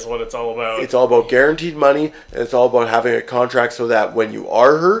money is what it's all about. It's all about guaranteed money, and it's all about having a contract so that when you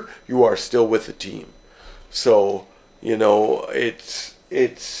are hurt, you are still with the team. So, it's...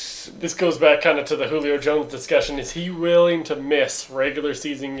 This goes back kind of to the Julio Jones discussion. Is he willing to miss regular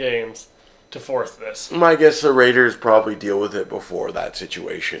season games to force this? I guess the Raiders probably deal with it before that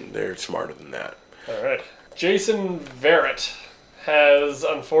situation. They're smarter than that. All right. Jason Verrett has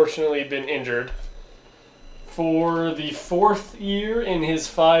unfortunately been injured for the 4th year in his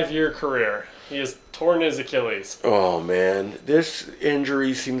 5-year career. He has torn his Achilles. Oh, man. This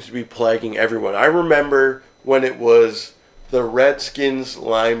injury seems to be plaguing everyone. I remember when it was the Redskins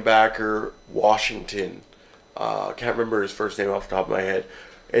linebacker, Washington. I can't remember his first name off the top of my head.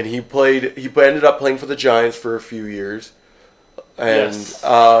 And he ended up playing for the Giants for a few years. And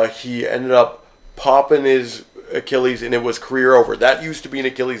he ended up popping his Achilles, and it was career over. That used to be an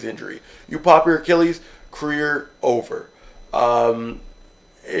Achilles injury. You pop your Achilles, career over.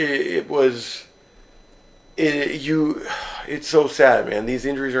 It's so sad, man. These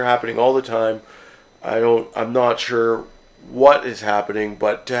injuries are happening all the time. I'm not sure what is happening,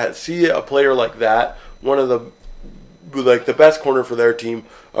 but to see a player like that, one of the best corner for their team,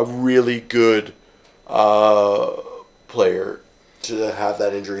 a really good player, to have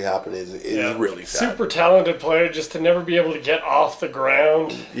that injury happen is really sad. Super talented player, just to never be able to get off the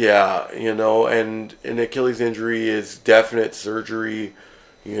ground. Yeah, and an Achilles injury is definite surgery,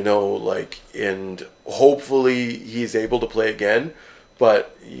 and hopefully he's able to play again.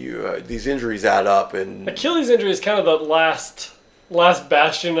 But these injuries add up, and Achilles injury is kind of the last last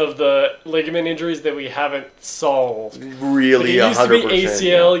bastion of the ligament injuries that we haven't solved. Really, Like, it used to be 100%.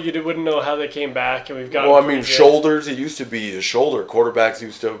 ACL. Yeah. You wouldn't know how they came back, and we've got. Well, I mean, shoulders. It used to be the shoulder. Quarterbacks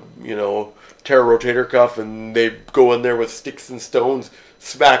used to, tear a rotator cuff, and they go in there with sticks and stones,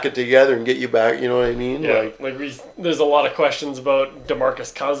 smack it together, and get you back. You know what I mean? Yeah, there's a lot of questions about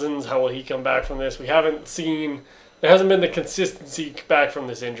DeMarcus Cousins. How will he come back from this? We haven't seen. There hasn't been the consistency back from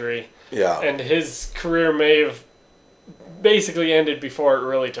this injury. Yeah. And his career may have basically ended before it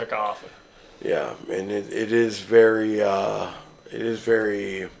really took off. Yeah, and it is very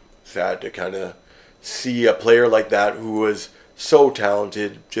sad to kind of see a player like that who was so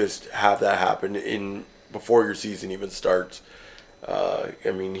talented just have that happen in before your season even starts.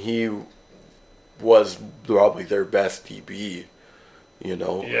 I mean, he was probably their best DB,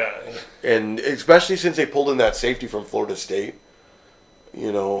 Yeah. and especially since they pulled in that safety from Florida State,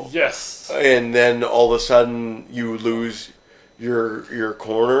 Yes. and then all of a sudden you lose your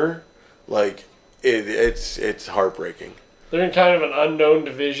corner, like it's heartbreaking. They're in kind of an unknown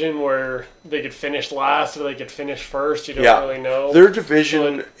division where they could finish last or they could finish first. You don't really know. Their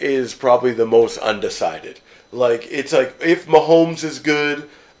division is probably the most undecided. Like, it's like, if Mahomes is good,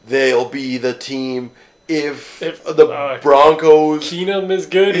 they'll be the team. If the Broncos... Keenum is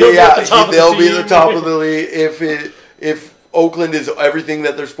good, they'll be at the top of the league. If Oakland is everything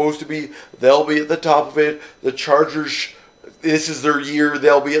that they're supposed to be, they'll be at the top of it. The Chargers... This is their year.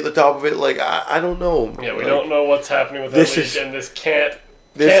 They'll be at the top of it. Like, I don't know. Yeah, we don't know what's happening with that league, and this can't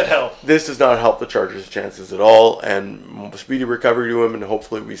help. This does not help the Chargers' chances at all. And speedy recovery to him, and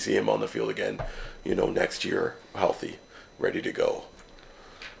hopefully we see him on the field again, next year, healthy, ready to go.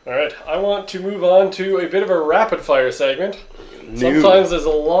 All right, I want to move on to a bit of a rapid fire segment. Sometimes there's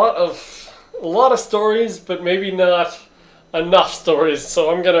a lot of stories, but maybe not enough stories.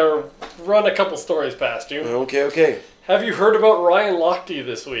 So I'm gonna run a couple stories past you. Okay. Have you heard about Ryan Lochte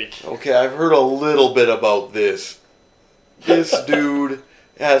this week? Okay, I've heard a little bit about this. This dude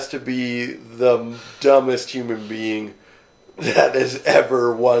has to be the dumbest human being that has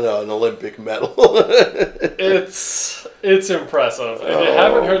ever won an Olympic medal. It's impressive. If you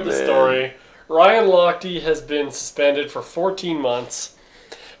haven't heard the story, Ryan Lochte has been suspended for 14 months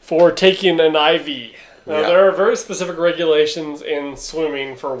for taking an IV. Now, there are very specific regulations in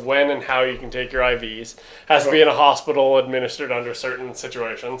swimming for when and how you can take your IVs. Has to be in a hospital administered under certain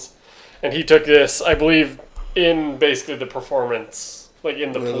situations. And he took this, I believe, in basically the performance, like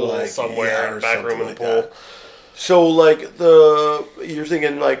in the pool somewhere, back room in the pool. That. So, you're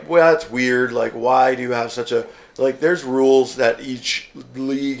thinking, well, that's weird. Like, why do you have such a... there's rules that each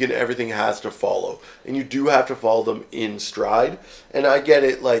league and everything has to follow. And you do have to follow them in stride. And I get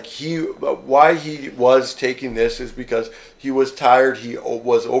it. Why he was taking this is because he was tired. He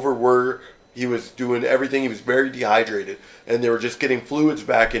was overworked. He was doing everything. He was very dehydrated. And they were just getting fluids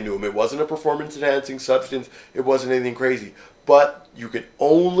back into him. It wasn't a performance-enhancing substance. It wasn't anything crazy. But you can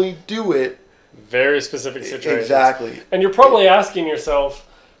only do it... Very specific situations. Exactly. And you're probably asking yourself...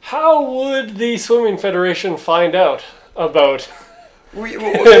 How would the Swimming Federation find out about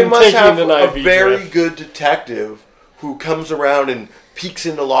they must have a very drip? good detective who comes around and peeks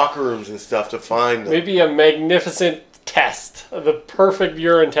into locker rooms and stuff to find them. Maybe a magnificent test, the perfect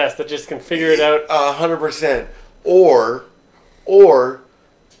urine test that just can figure it out. 100%. Or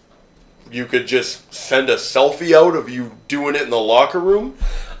you could just send a selfie out of you doing it in the locker room.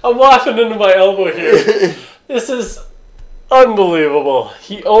 I'm laughing into my elbow here. This is... unbelievable.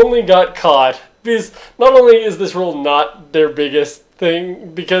 He only got caught because not only is this rule not their biggest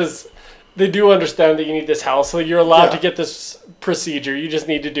thing, because they do understand that you need this health, so you're allowed to get this procedure. You just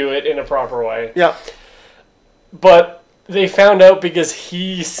need to do it in a proper way. Yeah. But they found out because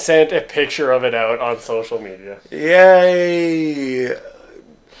he sent a picture of it out on social media. Yay!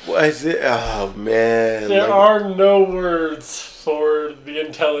 What is it? Oh, man. There are no words for the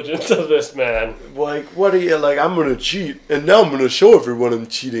intelligence of this man. What are you, I'm going to cheat, and now I'm going to show everyone I'm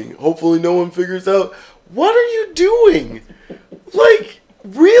cheating. Hopefully no one figures out. What are you doing?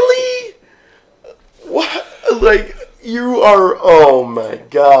 Really? What? You are, oh my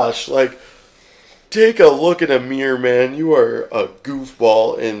gosh. Take a look in a mirror, man. You are a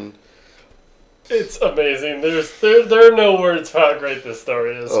goofball, and... It's amazing. There are no words for how great this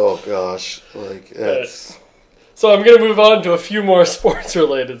story is. Oh gosh, that's... So I'm going to move on to a few more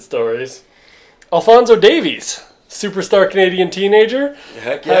sports-related stories. Alphonso Davies, superstar Canadian teenager,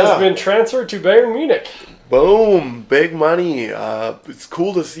 has been transferred to Bayern Munich. Boom, big money. It's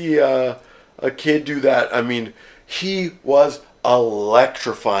cool to see a kid do that. I mean, he was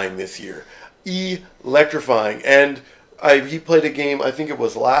electrifying this year. Electrifying. And he played a game, I think it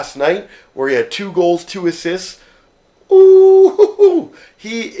was last night, where he had 2 goals, 2 assists. Ooh,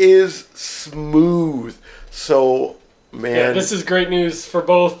 he is smooth. So, man. Yeah, this is great news for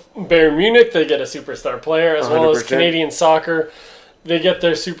both Bayern Munich. They get a superstar player, as well as 100%. Canadian soccer. They get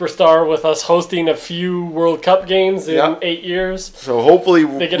their superstar with us hosting a few World Cup games in 8 years. So hopefully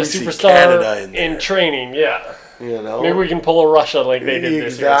They get a see superstar Canada in there. training, yeah. You know? Maybe we can pull a Russia like they did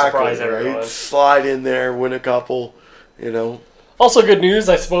this year and surprise right? everyone. Slide in there, win a couple, you know. Also good news,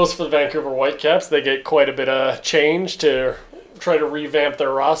 I suppose, for the Vancouver Whitecaps. They get quite a bit of change to try to revamp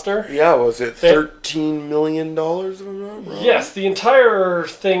their roster. Yeah, was it $13 million? If I'm not wrong? Yes, the entire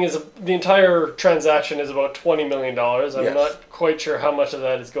transaction is about $20 million. I'm not quite sure how much of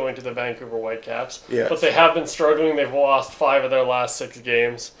that is going to the Vancouver Whitecaps. Yes. But they have been struggling. They've lost 5 of their last 6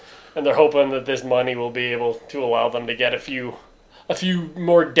 games. And they're hoping that this money will be able to allow them to get a few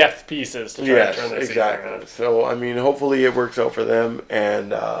more depth pieces to try to turn their season around. So, I mean, hopefully it works out for them,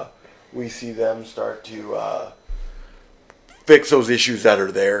 and we see them start to fix those issues that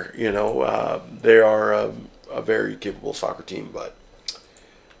are there. You know, they are a very capable soccer team, but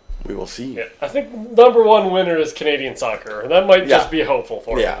we will see. Yeah, I think number one winner is Canadian soccer. That might just be hopeful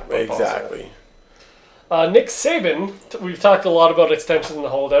for them. Yeah, exactly. Nick Saban, we've talked a lot about extensions and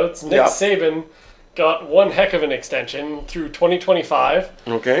holdouts. Nick Saban got one heck of an extension through 2025.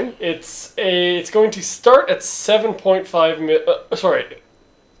 Okay. It's going to start at it's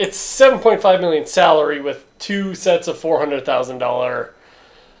 $7.5 million salary with 2 sets of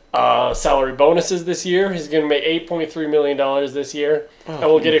 $400,000 salary bonuses this year. He's going to make $8.3 million this year, and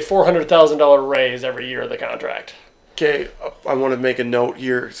will get a $400,000 raise every year of the contract. Okay, I want to make a note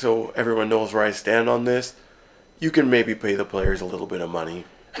here so everyone knows where I stand on this. You can maybe pay the players a little bit of money.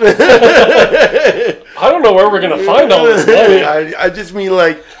 I don't know where we're gonna find all this money. I just mean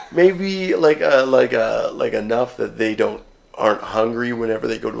maybe enough that they aren't hungry whenever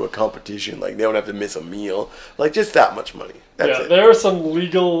they go to a competition. Like they don't have to miss a meal. Like just that much money. That's it. There are some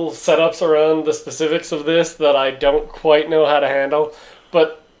legal setups around the specifics of this that I don't quite know how to handle.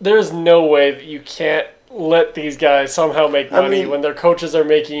 But there's no way that you can't let these guys somehow make money when their coaches are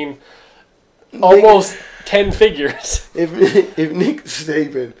making almost 10 figures. If Nick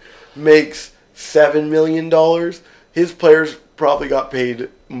Saban makes $7 million, his players probably got paid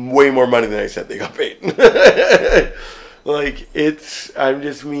way more money than I said they got paid.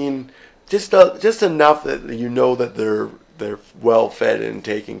 Just enough that you know that they're well fed and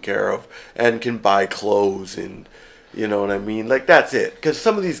taken care of and can buy clothes and you know what I mean. Like that's it. Because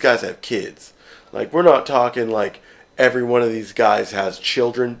some of these guys have kids. Like we're not talking like every one of these guys has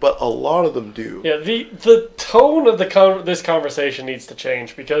children, but a lot of them do. Yeah, the tone of this conversation needs to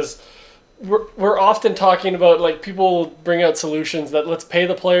change because we're often talking about like people bring out solutions that let's pay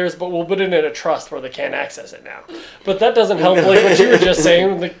the players, but we'll put it in a trust where they can't access it now. But that doesn't help. Like what you were just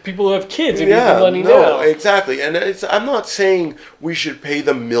saying, like people who have kids and need the money now. Exactly. And I'm not saying we should pay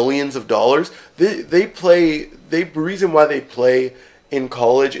them millions of dollars. The reason why they play in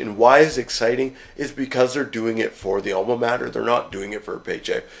college and why it's exciting is because they're doing it for the alma mater. They're not doing it for a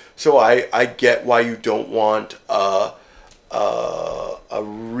paycheck. So I get why you don't want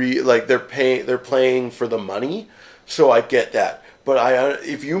they're playing for the money. So I get that. But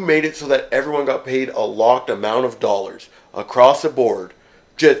if you made it so that everyone got paid a locked amount of dollars across the board,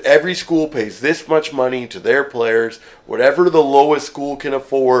 just every school pays this much money to their players, whatever the lowest school can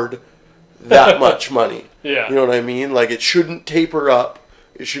afford, that much money. Yeah. You know what I mean? Like it shouldn't taper up.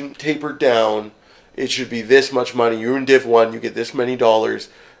 It shouldn't taper down. It should be this much money. You're in Div 1. You get this many dollars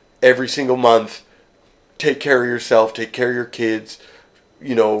every single month. Take care of yourself. Take care of your kids.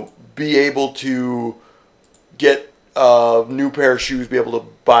 You know, be able to get a new pair of shoes. Be able to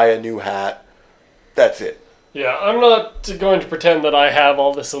buy a new hat. That's it. Yeah, I'm not going to pretend that I have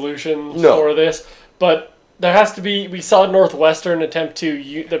all the solutions for this, but there has to be. We saw Northwestern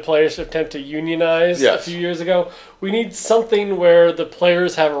the players attempt to unionize a few years ago. We need something where the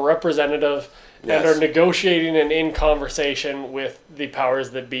players have a representative and are negotiating and in conversation with the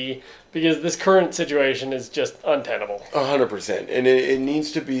powers that be, because this current situation is just untenable. 100%, and it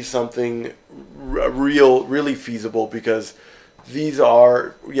needs to be something really feasible because they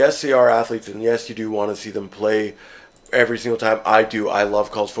are athletes, and yes, you do want to see them play every single time. I do. I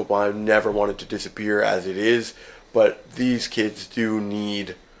love college football. I never want it to disappear as it is. But these kids do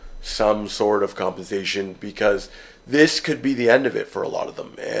need some sort of compensation because this could be the end of it for a lot of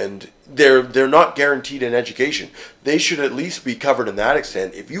them. And they're not guaranteed an education. They should at least be covered in that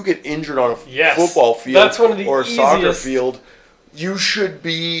extent. If you get injured on a football field or a soccer field, you should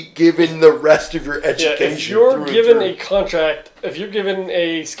be given the rest of your education. If you're given a contract, if you're given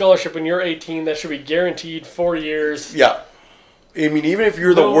a scholarship when you're 18, that should be guaranteed 4 years. Yeah. I mean, even if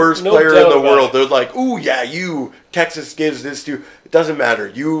you're the worst no player in doubt the about world, it. they're like, "Ooh, yeah, Texas gives this to." It doesn't matter.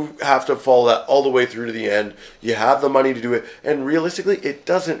 You have to follow that all the way through to the end. You have the money to do it, and realistically, it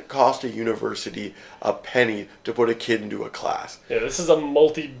doesn't cost a university a penny to put a kid into a class. Yeah, this is a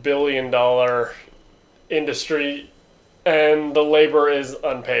multi-billion-dollar industry, and the labor is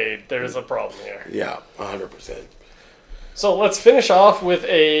unpaid. There's a problem here. Yeah, 100%. So let's finish off with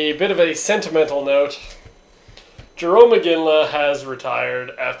a bit of a sentimental note. Jerome McGinley has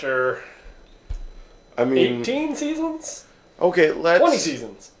retired after I mean, 18 seasons? okay, 20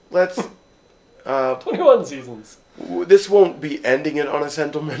 seasons. let's 21 seasons. this won't be ending it on a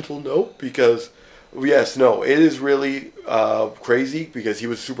sentimental note because, yes, no, it is really crazy because he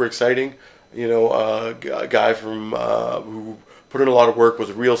was super exciting. You know, a guy from who put in a lot of work, was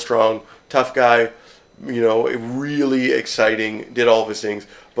a real strong, tough guy. You know, really exciting, did all of his things.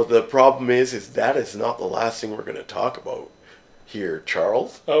 But the problem is that is not the last thing we're going to talk about here,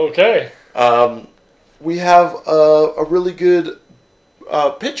 Charles. Okay. We have a really good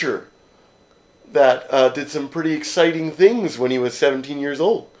pitcher that did some pretty exciting things when he was 17 years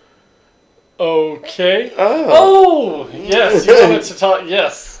old. Okay. Oh, yes, you wanted to talk.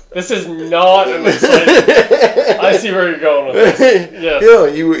 Yes. This is not an exciting. I see where you're going with this. Yes. Yeah,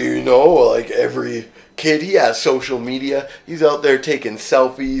 you know, like every kid, he has social media. He's out there taking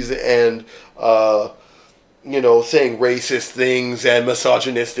selfies and, you know, saying racist things and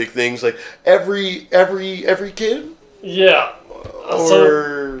misogynistic things. Like every kid. Yeah.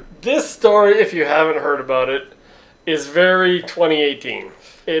 Or So this story, if you haven't heard about it, is very 2018.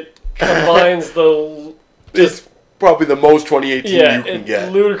 It combines the it's probably the most 2018 you can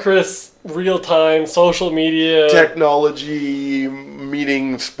get. Ludicrous, real-time, social media. Technology,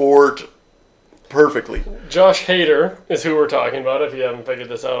 meeting sport perfectly. Josh Hader is who we're talking about, if you haven't figured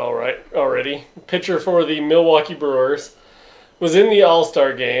this out already. Pitcher for the Milwaukee Brewers. Was in the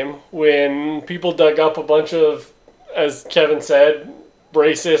All-Star game when people dug up a bunch of, as Kevin said,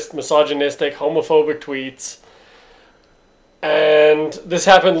 racist, misogynistic, homophobic tweets. And this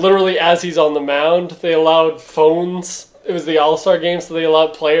happened literally as he's on the mound. They allowed phones. It was the All-Star game, so they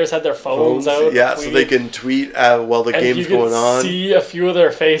allowed players had their phones out. Yeah, so they can tweet while the game's going on. And you can see a few of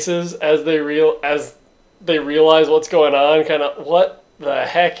their faces as they realize what's going on. Kind of, what the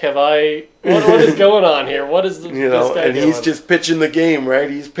heck have I? What is going on here? What is this guy and doing? he's just pitching the game, right?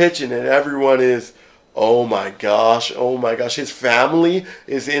 He's pitching, and everyone is, oh my gosh. His family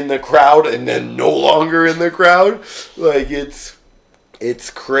is in the crowd, and then no longer in the crowd. Like it's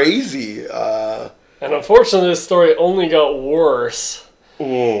crazy. And unfortunately, this story only got worse.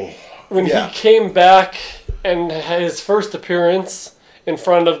 Oh, When he came back and had his first appearance in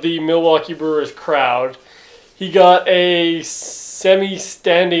front of the Milwaukee Brewers crowd, he got a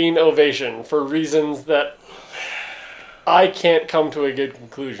semi-standing ovation for reasons that I can't come to a good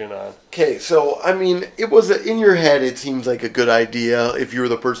conclusion on. Okay, so, I mean, it was, in your head, it seems like a good idea if you were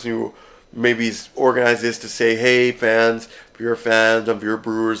the person who maybe organized this to say, hey, fans, if you're fans of your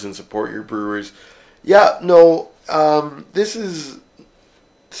Brewers and support your Brewers. Yeah, no, this is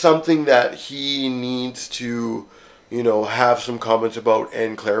something that he needs to, you know, have some comments about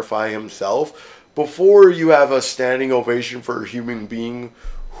and clarify himself. Before you have a standing ovation for a human being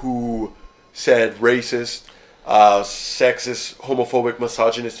who said racist, sexist, homophobic,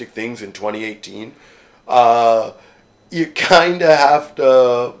 misogynistic things in 2018, you kind of have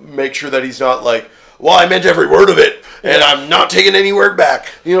to make sure that he's not like, well, I meant every word of it, and I'm not taking any word back.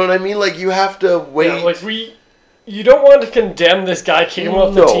 You know what I mean? Like, you have to wait. Yeah, like you don't want to condemn this guy came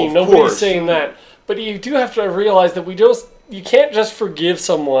off the team. Nobody's saying that. But you do have to realize that you can't just forgive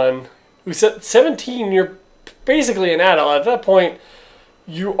someone who said 17, you're basically an adult. At that point,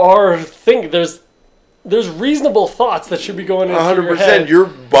 you are thinking there's reasonable thoughts that should be going into 100%. Your head. You're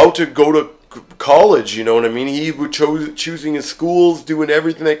about to go to college, you know what I mean? He was choosing his schools, doing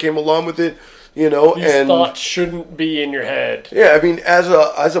everything that came along with it, you know. These thoughts shouldn't be in your head. Yeah, I mean, as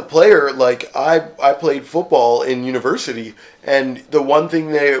a player, like I played football in university, and the one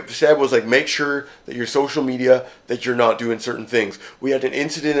thing they said was like, make sure that your social media, that you're not doing certain things. We had an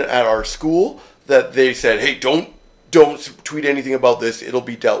incident at our school that they said, hey, don't tweet anything about this. It'll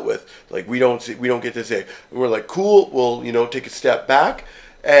be dealt with. Like we don't get to say. And we're like, cool. We'll take a step back.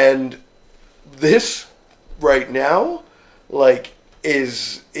 And this right now, like,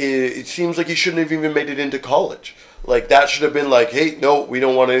 it seems like he shouldn't have even made it into college. Like that should have been like, hey, no, we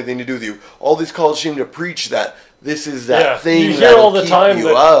don't want anything to do with you. All these colleges seem to preach that this is that thing. You hear all the time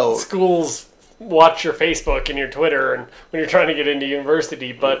that out. Schools watch your Facebook and your Twitter, and when you're trying to get into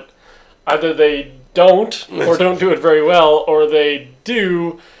university, but either they don't or don't do it very well, or they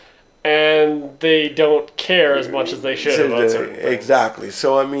do and they don't care as much as they should about certain things. Exactly.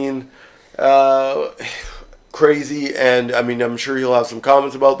 So, I mean, crazy, and I mean, I'm sure he'll have some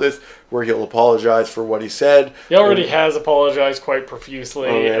comments about this where he'll apologize for what he said. He already has apologized quite profusely,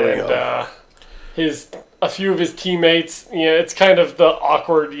 there we and a few of his teammates, it's kind of the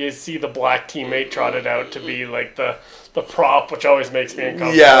awkward. You see the black teammate trotted out to be like the prop, which always makes me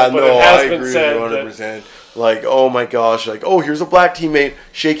uncomfortable. Yeah, but no, it has I been agree with said you 100%. Like, oh my gosh, like, oh, here's a black teammate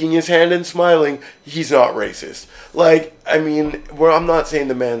shaking his hand and smiling. He's not racist. Like, I mean, I'm not saying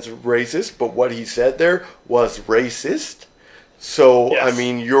the man's racist, but what he said there was racist. So, Yes. I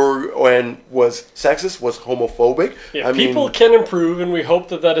mean, was sexist, was homophobic. Yeah, people can improve, and we hope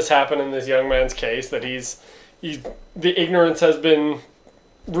that has happened in this young man's case, that the ignorance has been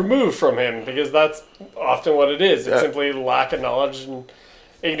removed from him, because that's often what it is. It's simply lack of knowledge and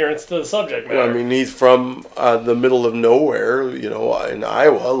ignorance to the subject matter. I mean, he's from the middle of nowhere, in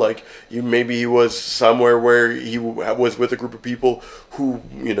Iowa. Like, maybe he was somewhere where he was with a group of people who,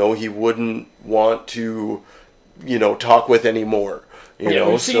 he wouldn't want to, talk with anymore.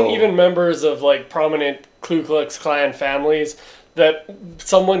 We've seen even members of like prominent Ku Klux Klan families that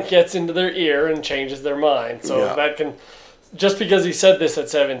someone gets into their ear and changes their mind. So that can, just because he said this at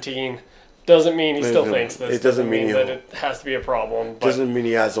 17, doesn't mean he still thinks this. It doesn't mean that it has to be a problem. But doesn't mean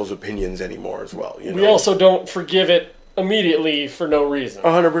he has those opinions anymore as well. We also don't forgive it immediately for no reason.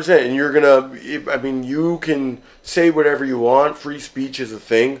 100%. And you're gonna, you can say whatever you want. Free speech is a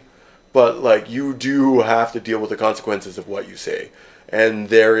thing. But, like, you do have to deal with the consequences of what you say. And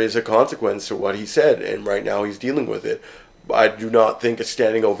there is a consequence to what he said. And right now he's dealing with it. I do not think a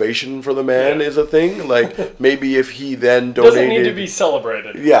standing ovation for the man is a thing. Like, maybe if he then donated... Doesn't need to be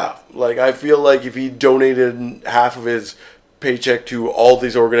celebrated. Yeah. Like, I feel like if he donated half of his paycheck to all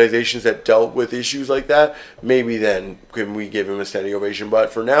these organizations that dealt with issues like that, maybe then can we give him a standing ovation.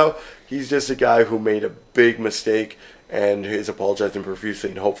 But for now, he's just a guy who made a big mistake and is apologizing profusely,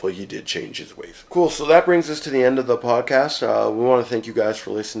 and hopefully he did change his ways. Cool, so that brings us to the end of the podcast. We want to thank you guys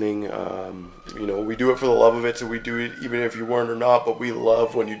for listening. We do it for the love of it, so we do it even if you weren't or not, but we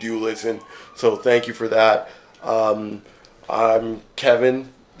love when you do listen, so thank you for that. I'm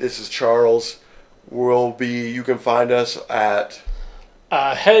Kevin, this is Charles. You can find us at...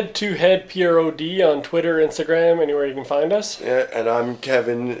 Head to Head PROD on Twitter, Instagram, anywhere you can find us. Yeah, and I'm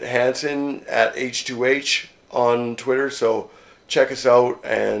Kevin Hansen at H2H on Twitter, so check us out,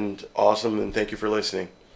 and awesome, and thank you for listening.